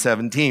 7 and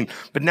 17.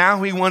 But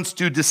now he wants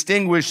to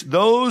distinguish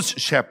those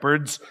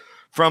shepherds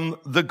from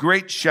the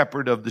great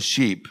shepherd of the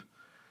sheep.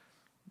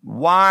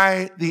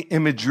 Why the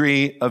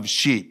imagery of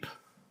sheep?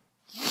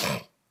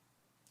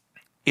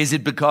 Is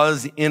it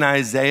because in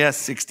Isaiah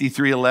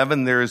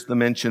 63:11 there is the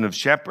mention of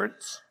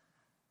shepherds?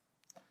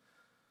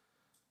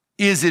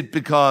 Is it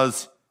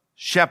because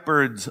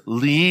shepherds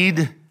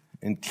lead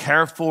and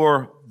care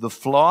for the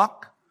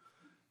flock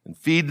and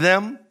feed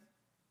them?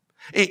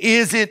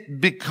 Is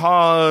it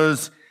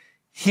because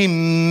he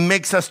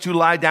makes us to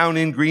lie down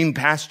in green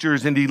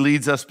pastures and he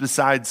leads us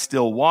beside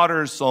still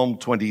waters, Psalm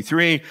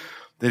 23,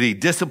 that he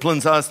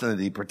disciplines us and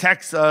that he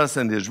protects us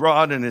and his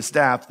rod and his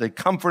staff, they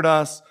comfort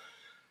us?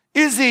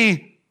 Is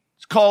he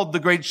called the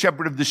great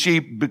shepherd of the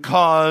sheep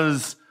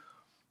because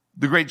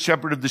the great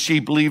shepherd of the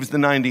sheep leaves the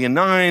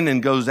 99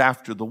 and goes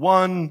after the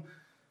one?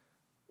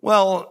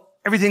 Well,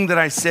 everything that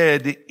I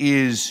said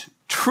is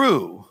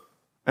true,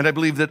 and I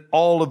believe that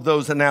all of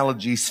those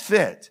analogies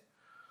fit.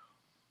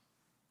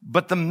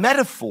 But the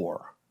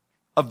metaphor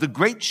of the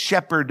great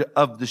shepherd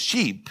of the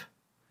sheep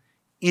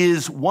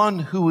is one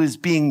who is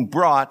being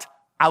brought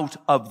out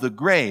of the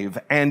grave.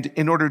 And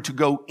in order to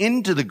go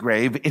into the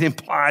grave, it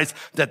implies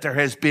that there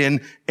has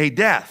been a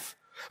death.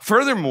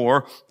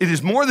 Furthermore, it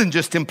is more than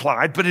just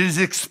implied, but it is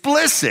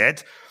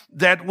explicit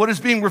that what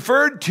is being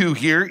referred to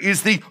here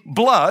is the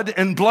blood,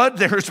 and blood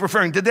there is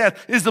referring to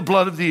death, is the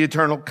blood of the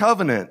eternal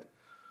covenant.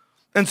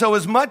 And so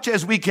as much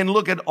as we can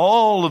look at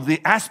all of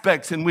the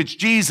aspects in which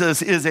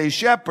Jesus is a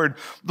shepherd,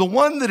 the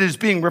one that is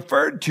being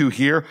referred to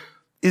here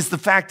is the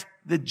fact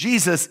that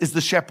Jesus is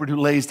the shepherd who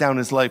lays down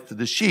his life for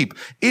the sheep.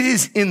 It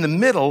is in the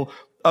middle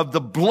of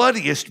the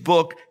bloodiest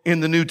book in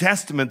the New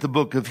Testament, the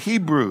book of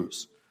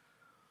Hebrews.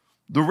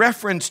 The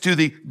reference to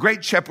the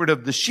great shepherd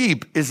of the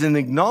sheep is an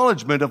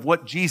acknowledgement of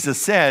what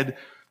Jesus said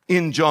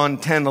in John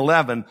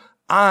 10:11.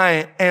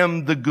 I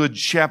am the good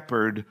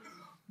shepherd.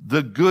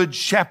 The good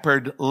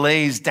shepherd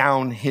lays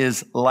down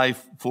his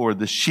life for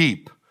the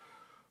sheep.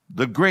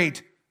 The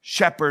great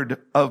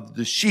shepherd of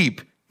the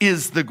sheep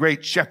is the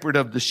great shepherd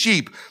of the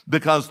sheep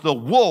because the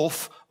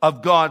wolf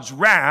of God's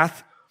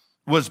wrath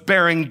was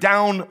bearing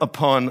down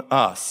upon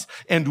us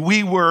and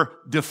we were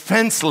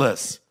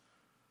defenseless.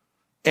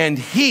 And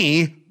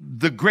he,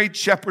 the great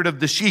shepherd of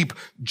the sheep,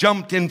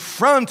 jumped in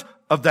front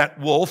of that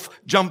wolf,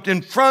 jumped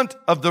in front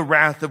of the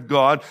wrath of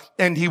God,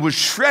 and he was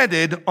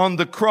shredded on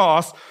the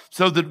cross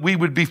so that we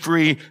would be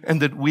free and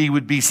that we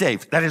would be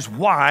safe. That is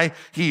why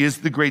he is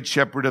the great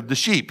shepherd of the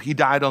sheep. He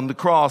died on the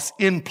cross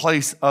in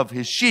place of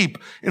his sheep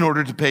in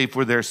order to pay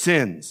for their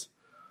sins.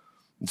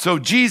 And so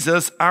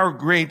Jesus, our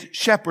great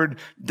shepherd,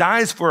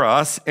 dies for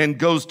us and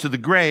goes to the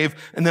grave.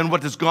 And then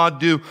what does God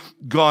do?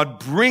 God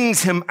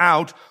brings him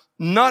out,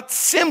 not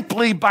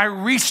simply by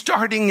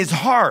restarting his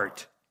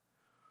heart,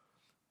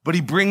 but he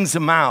brings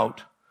him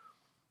out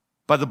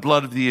by the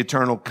blood of the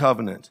eternal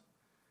covenant.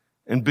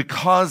 And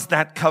because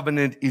that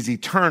covenant is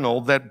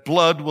eternal, that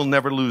blood will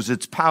never lose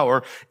its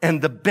power,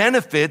 and the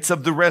benefits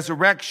of the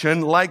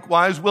resurrection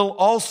likewise will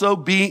also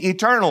be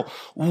eternal.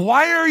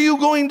 Why are you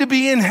going to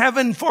be in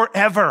heaven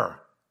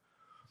forever?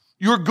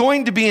 You're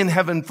going to be in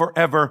heaven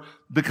forever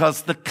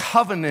because the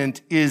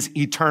covenant is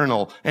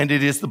eternal, and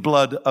it is the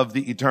blood of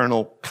the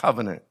eternal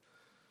covenant.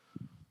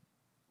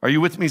 Are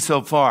you with me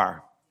so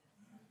far?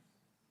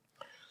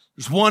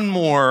 There's one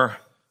more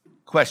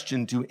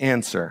question to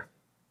answer,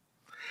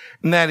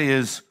 and that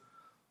is,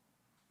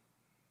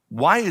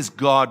 why is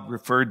God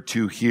referred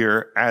to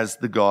here as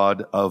the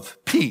God of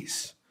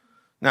peace?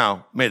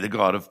 Now, may the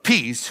God of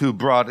peace, who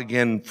brought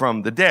again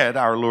from the dead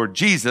our Lord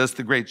Jesus,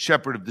 the great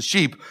shepherd of the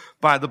sheep,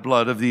 by the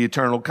blood of the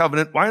eternal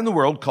covenant, why in the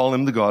world call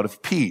him the God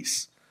of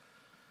peace?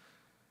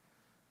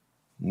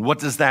 What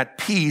does that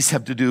peace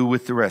have to do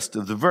with the rest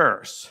of the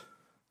verse?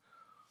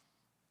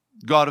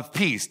 God of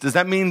peace. Does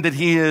that mean that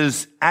he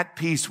is at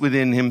peace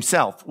within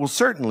himself? Well,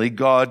 certainly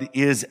God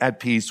is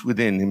at peace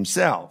within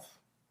himself.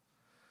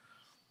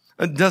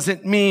 Does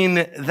it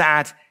mean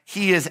that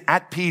he is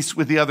at peace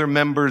with the other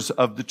members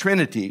of the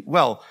Trinity?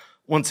 Well,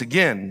 once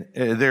again,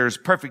 there's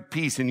perfect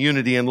peace and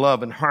unity and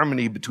love and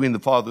harmony between the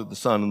Father, the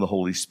Son, and the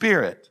Holy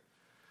Spirit.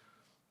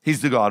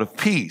 He's the God of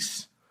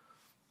peace.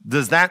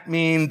 Does that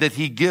mean that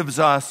he gives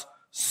us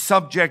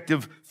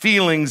subjective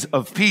feelings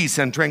of peace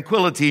and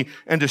tranquility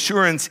and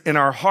assurance in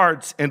our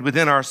hearts and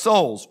within our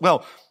souls?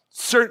 Well,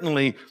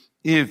 certainly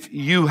if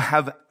you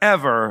have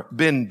ever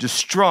been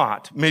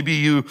distraught, maybe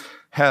you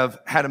have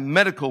had a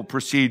medical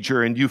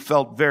procedure and you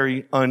felt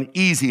very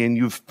uneasy and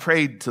you've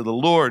prayed to the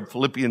Lord,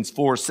 Philippians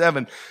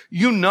 4:7,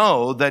 you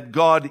know that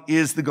God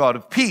is the God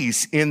of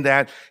peace in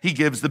that he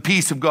gives the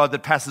peace of God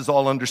that passes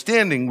all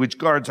understanding, which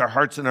guards our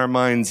hearts and our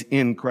minds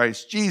in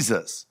Christ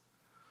Jesus.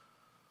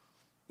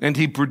 And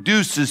he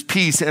produces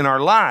peace in our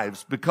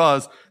lives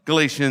because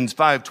Galatians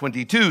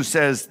 5:22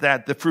 says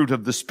that the fruit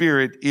of the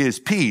Spirit is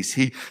peace.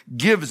 He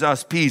gives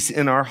us peace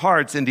in our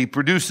hearts and he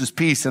produces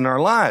peace in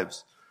our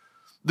lives.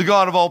 The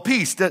God of all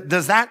peace.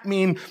 Does that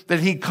mean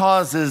that he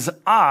causes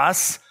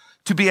us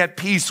to be at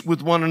peace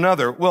with one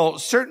another? Well,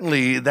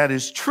 certainly that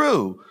is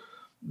true.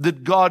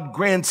 That God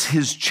grants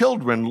his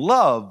children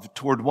love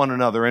toward one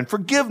another and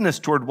forgiveness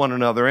toward one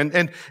another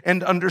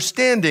and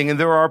understanding. And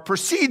there are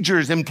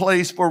procedures in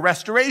place for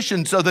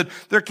restoration so that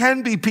there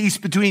can be peace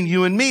between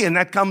you and me. And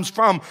that comes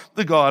from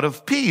the God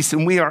of peace.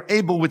 And we are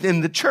able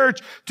within the church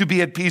to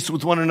be at peace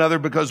with one another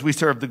because we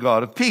serve the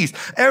God of peace.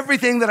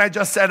 Everything that I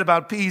just said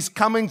about peace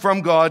coming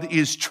from God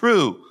is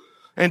true.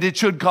 And it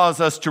should cause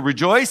us to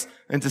rejoice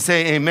and to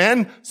say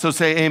amen. So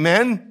say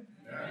amen.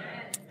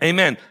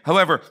 Amen.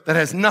 However, that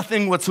has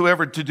nothing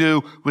whatsoever to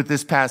do with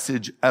this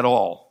passage at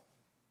all.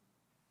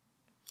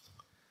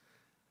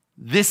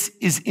 This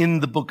is in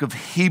the book of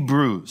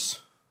Hebrews.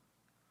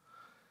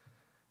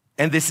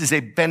 And this is a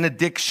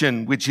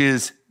benediction which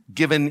is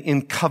given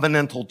in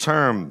covenantal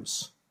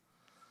terms,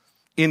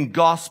 in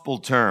gospel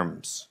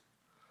terms.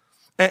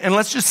 And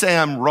let's just say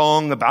I'm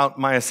wrong about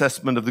my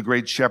assessment of the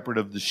great shepherd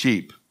of the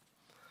sheep.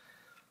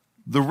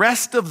 The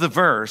rest of the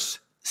verse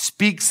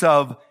speaks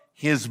of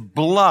his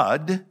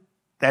blood,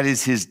 that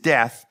is his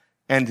death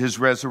and his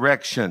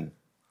resurrection.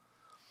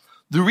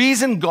 The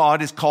reason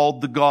God is called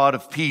the God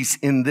of peace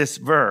in this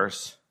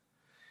verse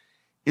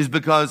is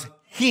because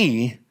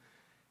he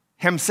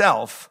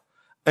himself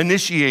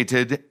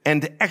initiated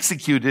and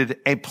executed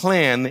a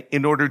plan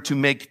in order to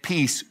make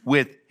peace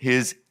with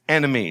his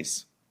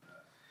enemies.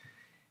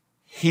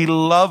 He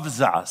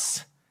loves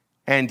us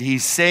and he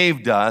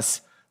saved us.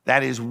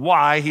 That is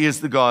why he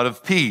is the God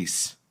of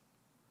peace.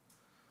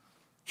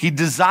 He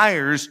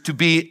desires to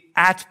be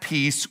at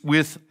peace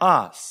with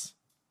us.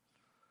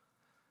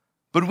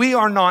 But we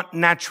are not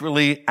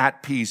naturally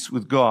at peace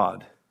with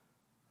God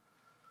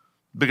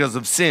because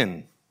of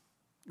sin.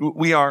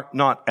 We are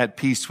not at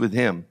peace with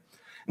him.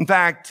 In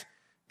fact,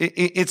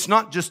 it's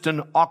not just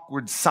an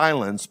awkward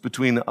silence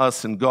between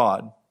us and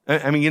God.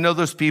 I mean, you know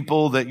those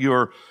people that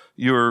you're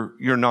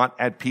not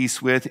at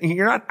peace with, and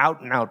you're not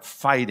out and out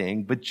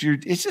fighting, but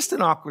it's just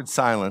an awkward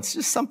silence.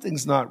 Just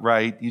something's not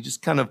right. You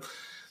just kind of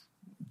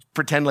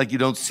pretend like you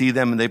don't see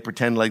them and they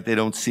pretend like they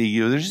don't see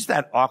you. There's just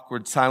that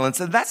awkward silence.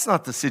 And that's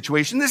not the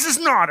situation. This is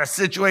not a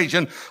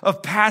situation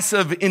of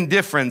passive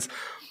indifference.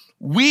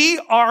 We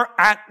are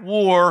at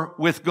war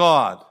with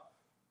God.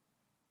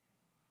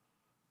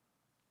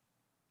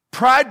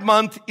 Pride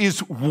Month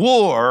is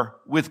war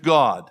with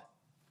God.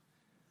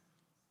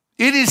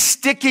 It is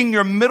sticking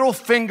your middle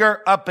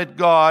finger up at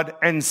God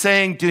and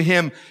saying to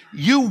him,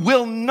 you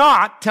will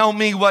not tell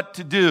me what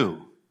to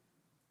do.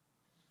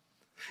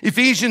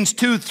 Ephesians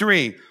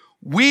 2:3.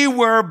 We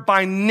were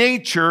by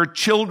nature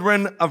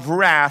children of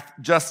wrath,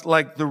 just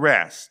like the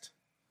rest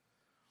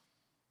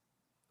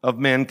of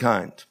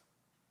mankind.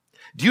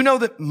 Do you know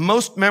that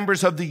most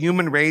members of the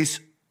human race,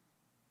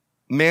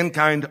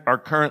 mankind, are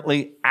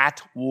currently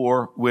at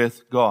war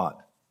with God?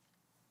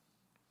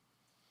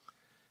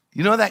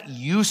 You know that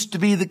used to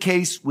be the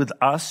case with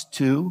us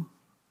too?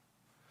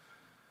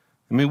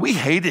 I mean, we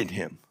hated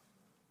him.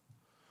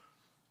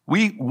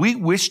 We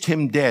wished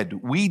him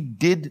dead. We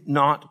did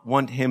not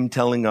want him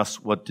telling us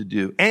what to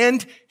do.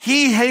 And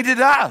he hated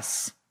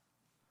us.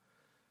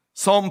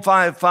 Psalm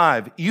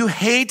 5:5. You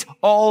hate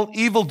all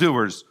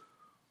evildoers.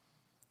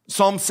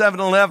 Psalm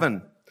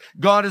 7:11.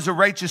 God is a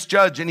righteous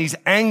judge and he's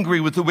angry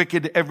with the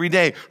wicked every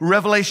day.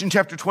 Revelation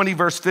chapter 20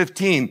 verse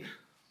 15.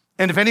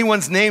 And if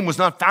anyone's name was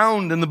not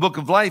found in the book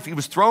of life, he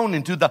was thrown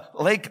into the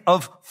lake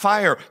of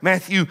fire.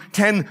 Matthew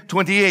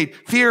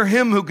 10:28. Fear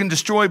him who can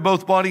destroy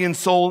both body and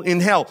soul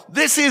in hell.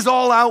 This is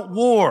all out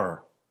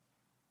war.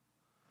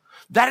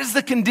 That is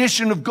the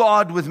condition of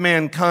God with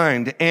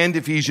mankind. And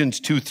Ephesians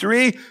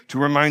 2:3, to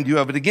remind you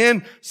of it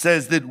again,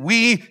 says that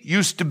we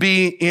used to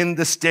be in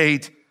the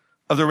state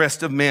of the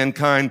rest of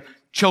mankind,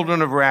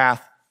 children of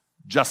wrath,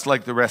 just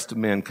like the rest of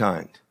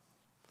mankind.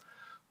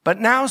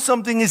 But now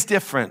something is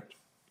different.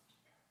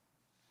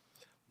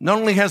 Not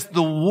only has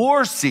the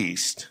war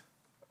ceased,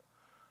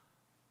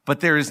 but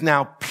there is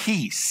now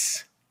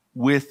peace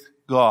with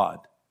God.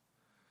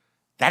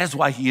 That is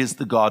why he is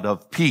the God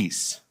of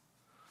peace.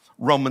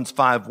 Romans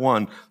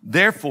 5:1.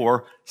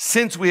 Therefore,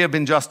 since we have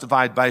been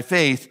justified by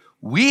faith,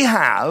 we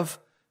have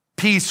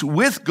peace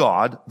with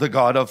God, the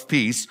God of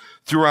peace,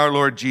 through our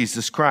Lord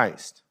Jesus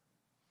Christ.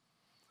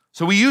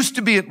 So we used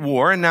to be at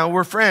war and now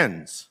we're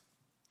friends.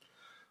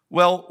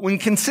 Well, when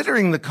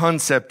considering the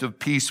concept of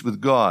peace with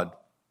God,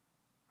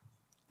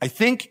 I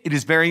think it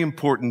is very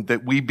important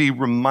that we be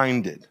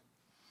reminded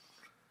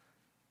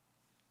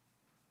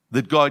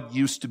that God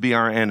used to be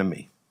our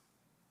enemy.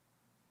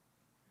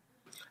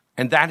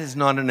 And that is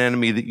not an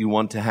enemy that you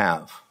want to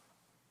have.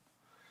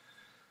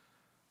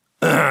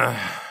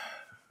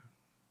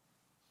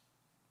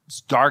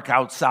 It's dark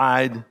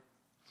outside.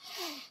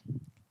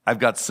 I've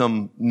got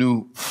some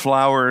new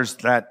flowers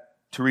that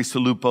Teresa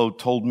Lupo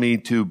told me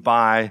to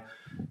buy.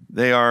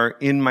 They are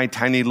in my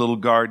tiny little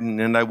garden,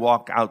 and I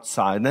walk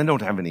outside, and I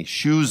don't have any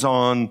shoes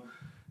on,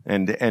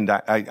 and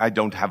I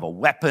don't have a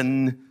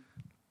weapon.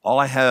 All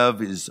I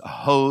have is a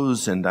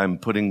hose, and I'm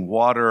putting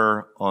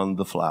water on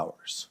the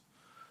flowers.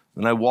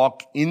 And I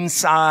walk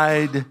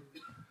inside,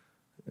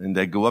 and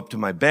I go up to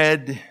my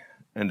bed,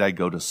 and I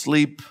go to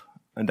sleep,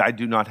 and I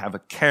do not have a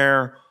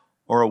care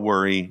or a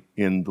worry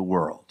in the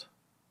world.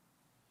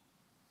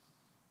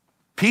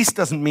 Peace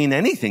doesn't mean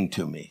anything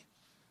to me,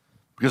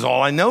 because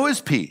all I know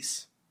is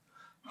peace.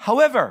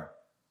 However,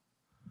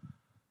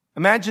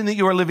 imagine that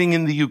you are living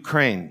in the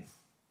Ukraine.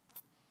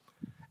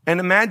 And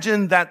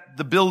imagine that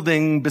the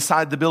building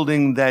beside the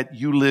building that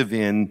you live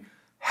in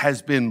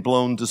has been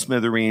blown to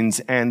smithereens,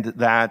 and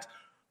that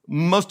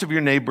most of your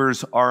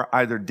neighbors are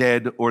either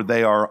dead or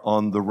they are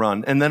on the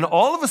run. And then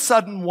all of a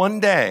sudden, one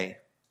day,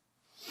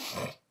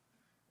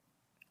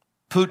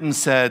 Putin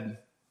said,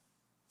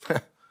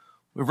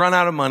 we've run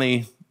out of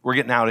money. We're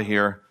getting out of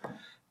here.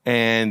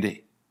 And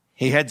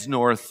he heads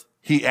north.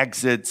 He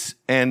exits,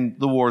 and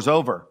the war's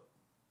over.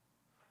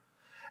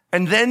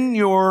 And then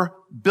your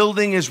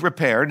building is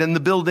repaired, and the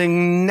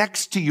building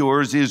next to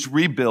yours is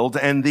rebuilt,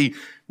 and the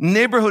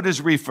neighborhood is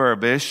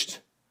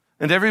refurbished,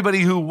 and everybody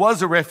who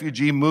was a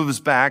refugee moves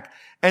back,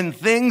 and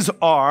things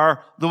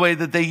are the way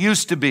that they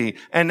used to be.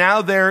 And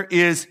now there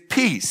is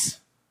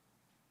peace.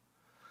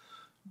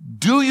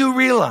 Do you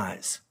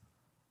realize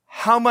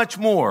how much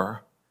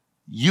more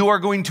you are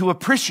going to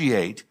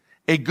appreciate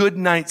a good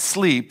night's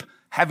sleep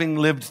having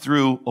lived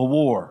through a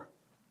war?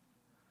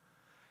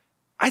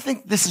 I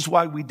think this is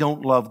why we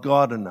don't love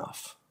God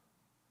enough.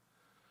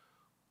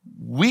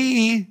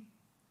 We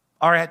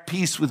are at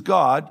peace with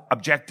God,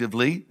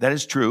 objectively. That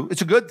is true.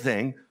 It's a good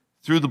thing,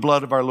 through the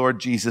blood of our Lord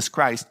Jesus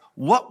Christ.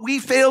 What we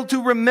fail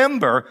to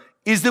remember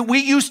is that we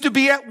used to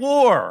be at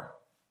war,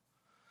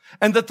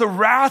 and that the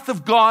wrath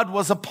of God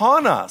was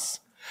upon us.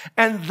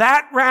 And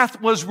that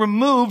wrath was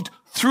removed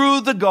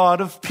through the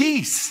God of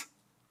peace.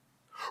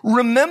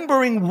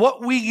 Remembering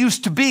what we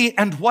used to be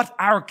and what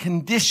our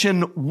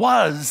condition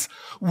was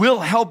will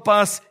help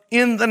us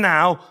in the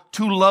now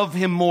to love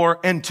him more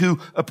and to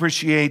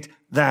appreciate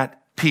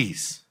that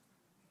peace.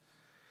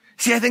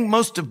 See, I think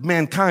most of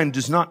mankind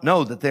does not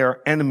know that they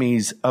are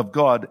enemies of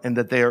God and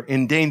that they are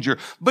in danger.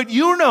 But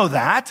you know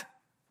that.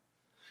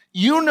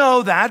 You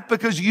know that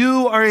because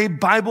you are a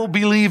Bible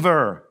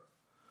believer.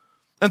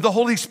 And the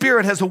Holy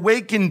Spirit has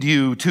awakened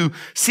you to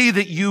see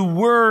that you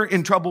were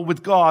in trouble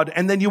with God,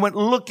 and then you went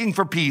looking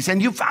for peace,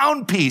 and you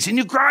found peace, and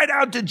you cried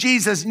out to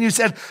Jesus, and you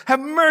said, have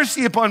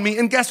mercy upon me.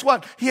 And guess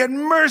what? He had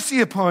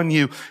mercy upon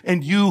you,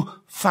 and you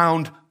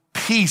found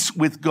peace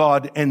with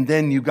God, and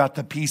then you got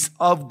the peace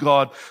of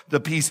God. The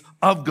peace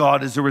of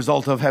God is a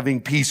result of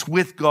having peace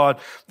with God.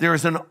 There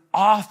is an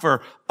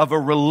offer of a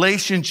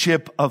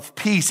relationship of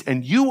peace,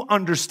 and you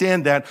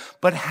understand that,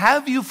 but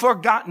have you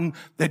forgotten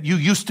that you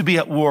used to be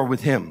at war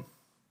with him?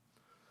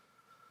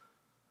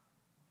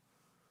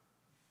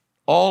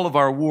 All of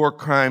our war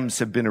crimes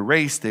have been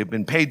erased. They have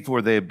been paid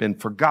for. They have been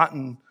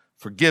forgotten,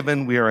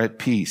 forgiven. We are at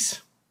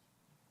peace.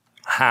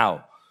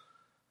 How?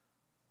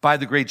 By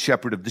the great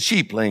shepherd of the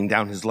sheep laying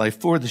down his life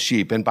for the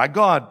sheep, and by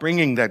God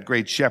bringing that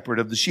great shepherd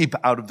of the sheep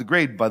out of the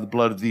grave by the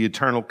blood of the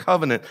eternal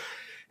covenant.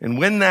 And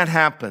when that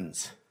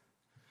happens,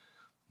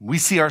 we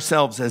see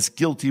ourselves as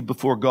guilty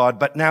before God,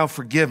 but now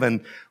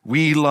forgiven.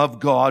 We love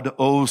God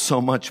oh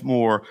so much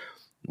more.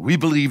 We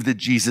believe that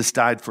Jesus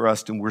died for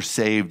us and we're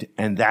saved,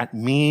 and that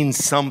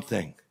means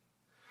something.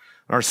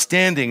 Our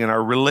standing and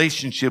our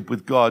relationship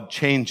with God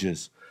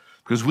changes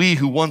because we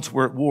who once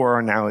were at war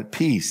are now at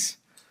peace.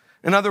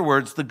 In other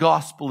words, the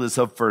gospel is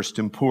of first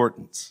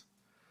importance.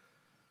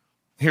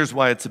 Here's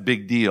why it's a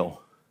big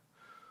deal.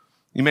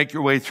 You make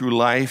your way through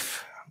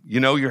life.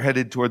 You know you're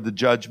headed toward the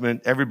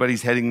judgment.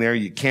 Everybody's heading there.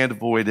 You can't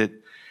avoid it.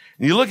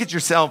 And you look at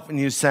yourself and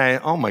you say,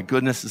 oh my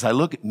goodness, as I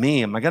look at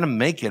me, am I going to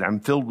make it? I'm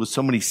filled with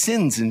so many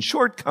sins and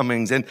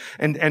shortcomings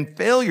and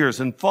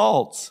failures and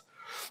faults.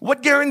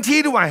 What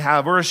guarantee do I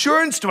have or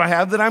assurance do I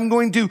have that I'm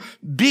going to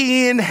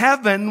be in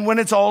heaven when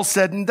it's all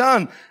said and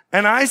done?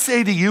 And I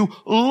say to you,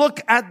 look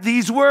at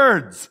these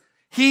words.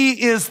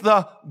 He is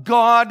the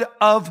God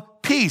of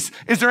peace.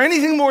 Is there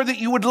anything more that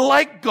you would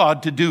like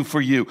God to do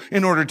for you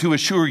in order to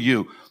assure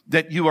you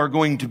that you are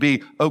going to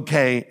be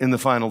okay in the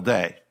final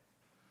day?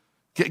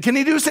 Can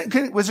he do,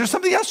 was there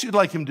something else you'd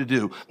like him to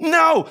do?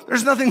 No,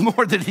 there's nothing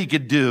more that he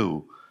could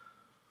do.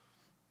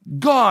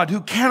 God,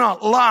 who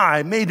cannot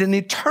lie, made an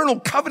eternal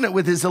covenant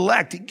with his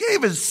elect. He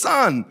gave his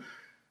son.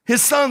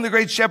 His son, the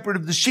great shepherd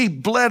of the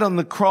sheep, bled on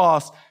the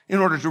cross in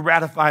order to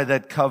ratify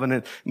that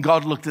covenant. And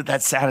God looked at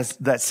that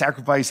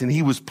sacrifice and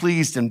he was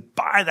pleased. And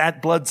by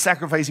that blood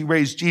sacrifice, he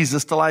raised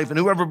Jesus to life. And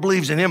whoever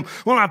believes in him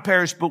will not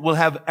perish, but will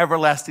have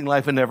everlasting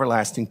life and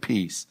everlasting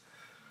peace.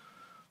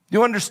 Do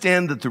you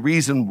understand that the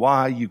reason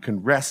why you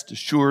can rest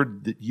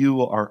assured that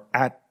you are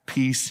at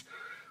peace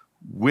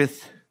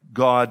with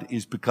God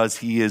is because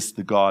he is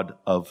the God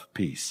of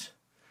peace?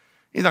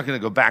 He's not going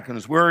to go back on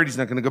his word. He's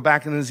not going to go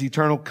back on his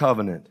eternal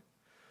covenant.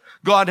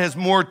 God has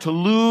more to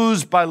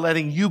lose by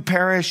letting you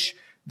perish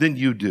than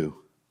you do.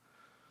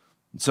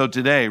 And so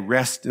today,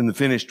 rest in the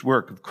finished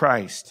work of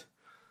Christ,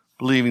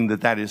 believing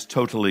that that is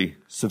totally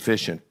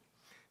sufficient.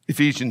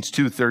 Ephesians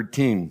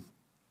 2:13.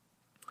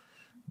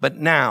 But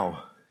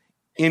now,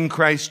 in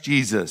Christ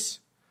Jesus,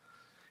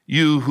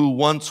 you who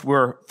once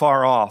were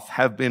far off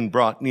have been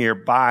brought near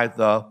by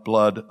the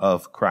blood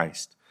of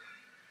Christ.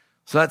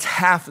 So that's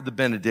half of the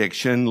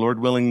benediction. Lord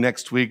willing,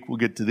 next week we'll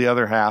get to the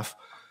other half.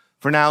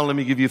 For now, let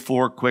me give you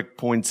 4 quick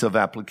points of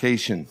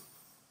application.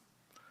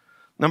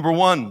 Number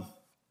 1,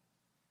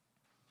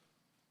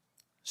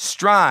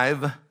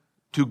 strive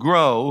to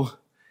grow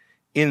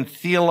in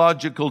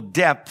theological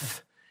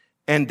depth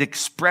and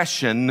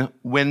expression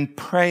when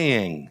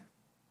praying.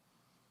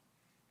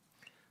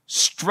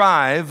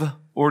 Strive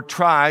or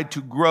try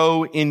to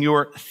grow in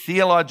your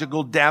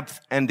theological depth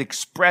and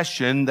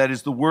expression, that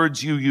is the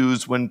words you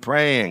use when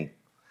praying.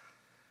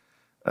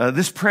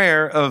 This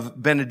prayer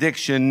of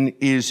benediction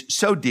is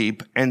so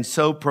deep and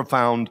so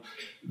profound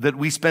that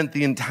we spent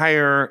the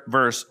entire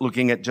verse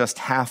looking at just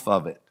half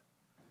of it.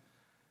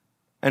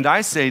 And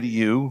I say to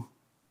you,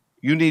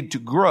 you need to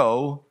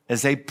grow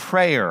as a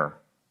prayer.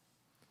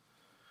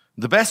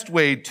 The best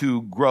way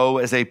to grow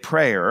as a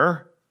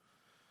prayer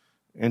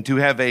and to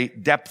have a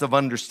depth of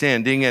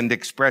understanding and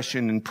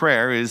expression in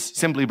prayer is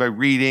simply by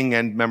reading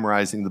and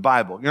memorizing the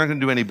Bible. You're not going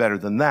to do any better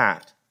than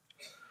that.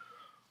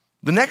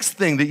 The next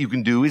thing that you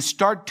can do is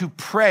start to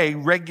pray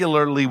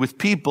regularly with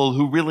people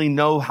who really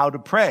know how to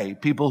pray,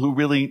 people who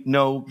really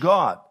know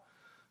God.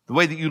 The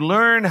way that you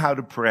learn how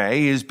to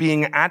pray is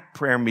being at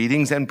prayer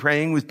meetings and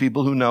praying with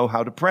people who know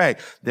how to pray.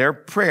 Their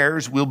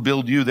prayers will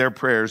build you. Their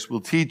prayers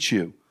will teach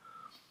you.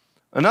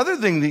 Another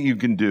thing that you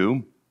can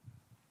do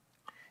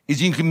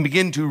is you can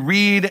begin to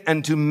read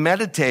and to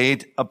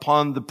meditate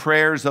upon the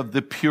prayers of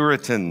the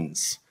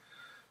Puritans.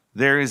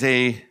 There is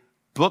a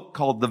book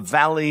called The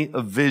Valley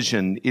of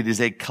Vision. It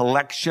is a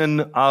collection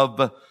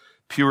of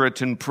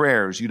Puritan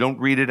prayers. You don't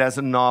read it as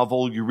a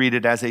novel. You read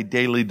it as a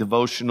daily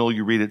devotional.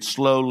 You read it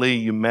slowly.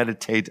 You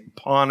meditate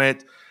upon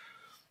it.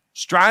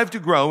 Strive to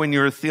grow in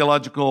your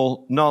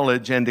theological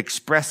knowledge and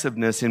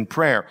expressiveness in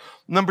prayer.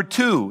 Number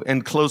 2,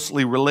 and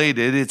closely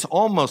related, it's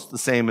almost the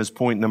same as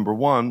point number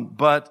 1,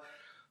 but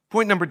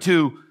point number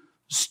 2,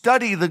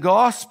 study the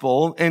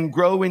gospel and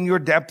grow in your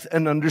depth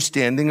and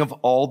understanding of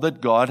all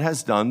that God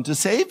has done to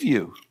save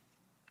you.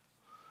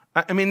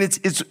 I mean,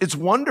 it's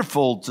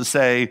wonderful to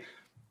say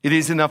it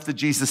is enough that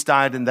Jesus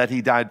died and that he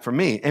died for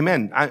me.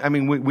 Amen. I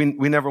mean,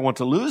 we never want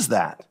to lose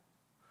that.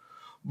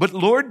 But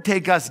Lord,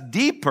 take us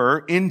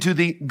deeper into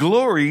the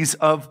glories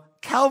of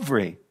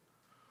Calvary.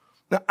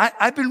 Now,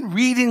 I've been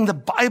reading the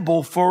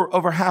Bible for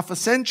over half a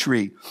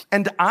century,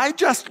 and I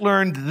just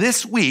learned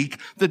this week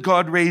that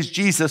God raised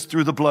Jesus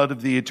through the blood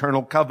of the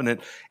eternal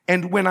covenant.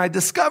 And when I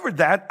discovered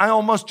that, I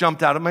almost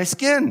jumped out of my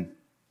skin.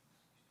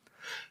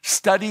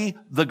 Study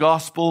the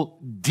gospel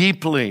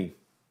deeply.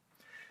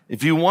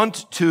 If you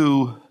want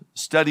to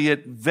study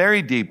it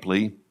very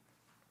deeply,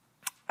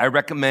 I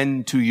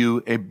recommend to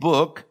you a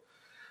book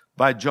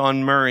by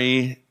John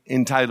Murray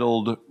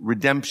entitled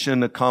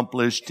Redemption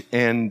Accomplished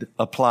and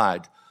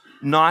Applied.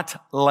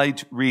 Not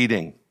light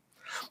reading.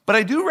 But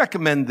I do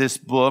recommend this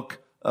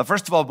book,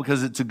 first of all,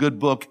 because it's a good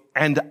book,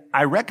 and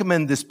I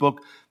recommend this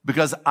book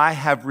because I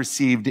have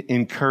received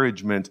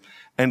encouragement.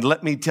 And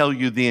let me tell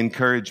you the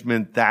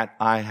encouragement that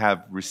I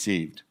have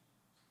received.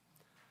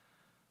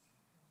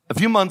 A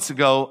few months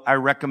ago, I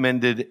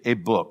recommended a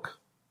book.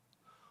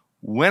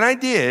 When I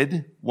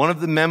did, one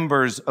of the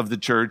members of the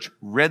church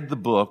read the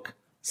book,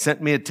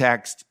 sent me a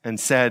text, and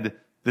said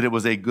that it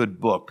was a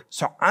good book.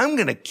 So I'm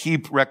going to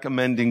keep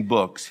recommending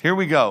books. Here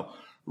we go.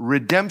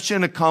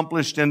 Redemption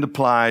Accomplished and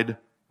Applied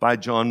by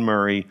John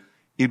Murray.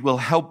 It will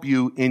help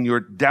you in your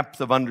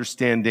depth of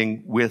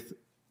understanding with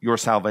your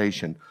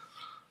salvation.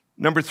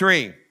 Number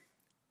 3,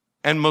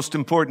 and most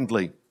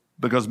importantly,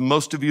 because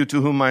most of you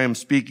to whom I am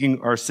speaking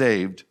are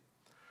saved,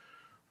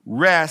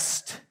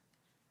 rest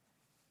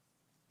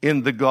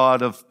in the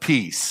God of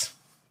peace.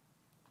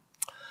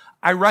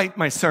 I write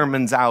my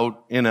sermons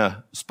out in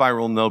a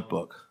spiral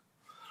notebook.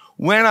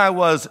 When I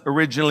was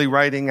originally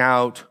writing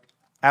out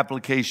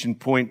application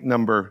point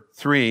number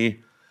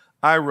 3,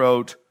 I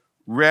wrote,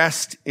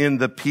 rest in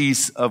the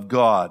peace of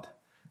God.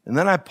 And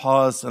then I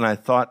paused and I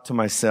thought to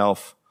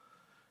myself,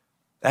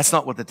 that's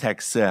not what the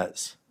text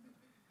says.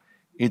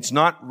 It's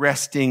not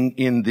resting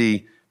in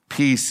the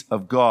peace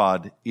of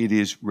God. It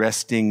is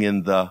resting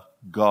in the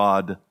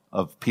God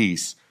of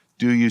peace.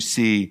 Do you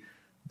see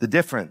the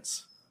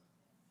difference?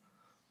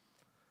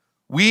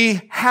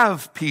 We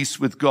have peace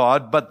with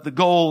God, but the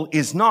goal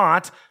is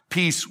not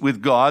peace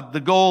with God. The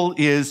goal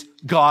is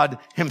God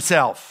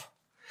himself.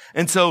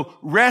 And so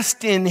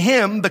rest in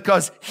him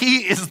because he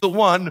is the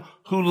one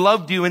who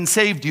loved you and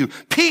saved you.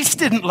 Peace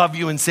didn't love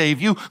you and save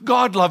you.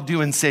 God loved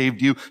you and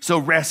saved you. So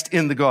rest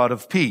in the God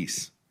of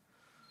peace.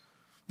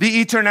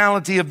 The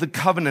eternality of the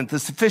covenant, the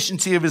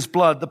sufficiency of his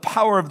blood, the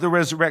power of the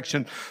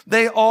resurrection,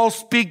 they all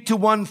speak to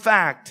one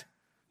fact.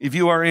 If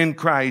you are in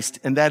Christ,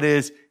 and that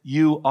is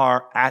you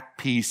are at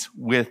peace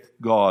with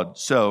God.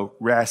 So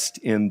rest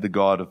in the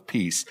God of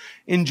peace.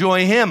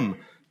 Enjoy him.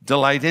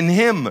 Delight in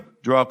him.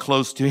 Draw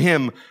close to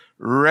him.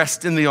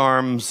 Rest in the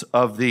arms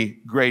of the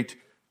great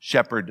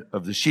shepherd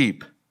of the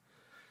sheep.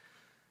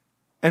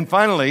 And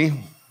finally,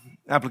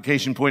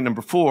 application point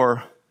number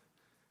 4,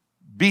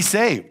 be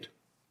saved.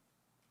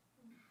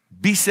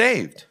 Be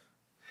saved.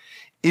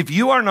 If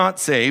you are not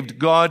saved,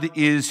 God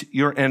is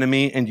your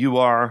enemy and you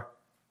are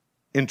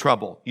in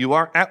trouble. You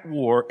are at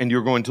war and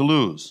you're going to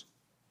lose.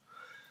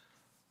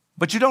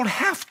 But you don't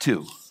have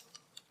to.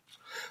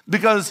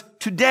 Because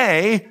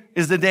today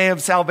is the day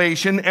of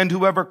salvation, and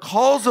whoever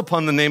calls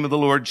upon the name of the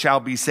Lord shall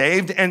be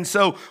saved. And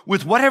so,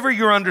 with whatever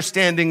your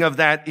understanding of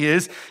that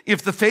is,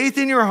 if the faith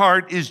in your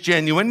heart is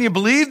genuine, you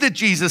believe that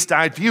Jesus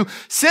died for you,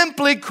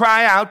 simply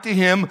cry out to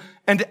him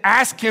and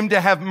ask him to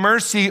have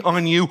mercy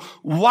on you.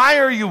 Why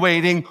are you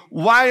waiting?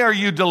 Why are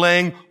you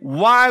delaying?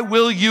 Why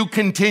will you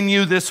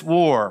continue this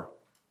war?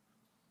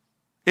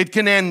 It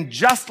can end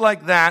just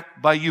like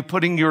that by you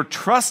putting your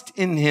trust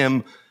in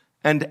him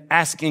and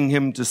asking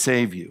him to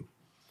save you.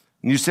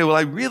 And you say, well,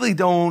 I really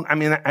don't,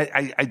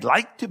 I'd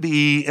like to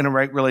be in a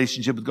right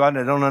relationship with God, and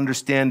I don't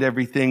understand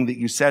everything that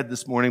you said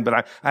this morning,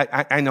 but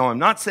I know I'm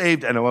not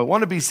saved. I know I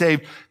want to be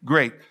saved.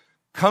 Great.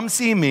 Come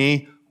see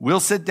me. We'll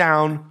sit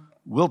down.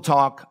 We'll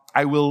talk.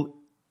 I will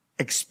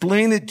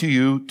explain it to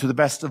you to the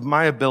best of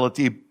my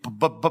ability.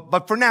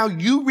 But for now,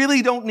 you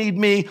really don't need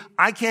me.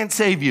 I can't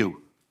save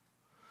you.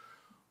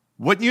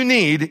 What you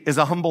need is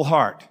a humble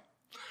heart.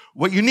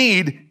 What you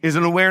need is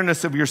an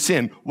awareness of your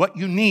sin. What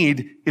you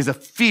need is a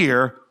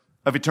fear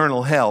of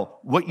eternal hell.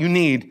 What you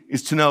need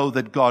is to know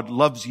that God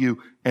loves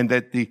you and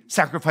that the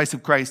sacrifice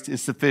of Christ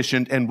is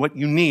sufficient. And what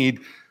you need,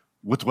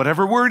 with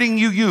whatever wording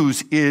you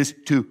use, is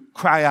to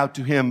cry out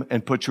to him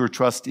and put your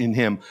trust in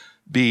him.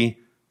 Be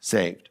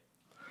saved.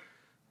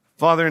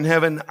 Father in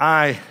heaven,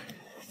 I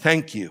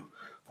thank you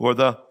for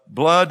the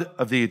blood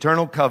of the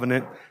eternal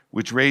covenant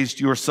which raised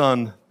your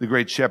Son, the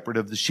great shepherd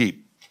of the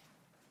sheep.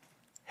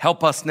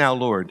 Help us now,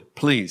 Lord,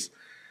 please,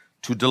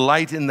 to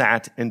delight in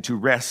that and to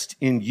rest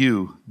in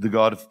you, the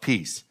God of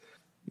peace.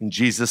 In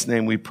Jesus'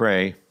 name we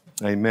pray.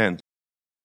 Amen.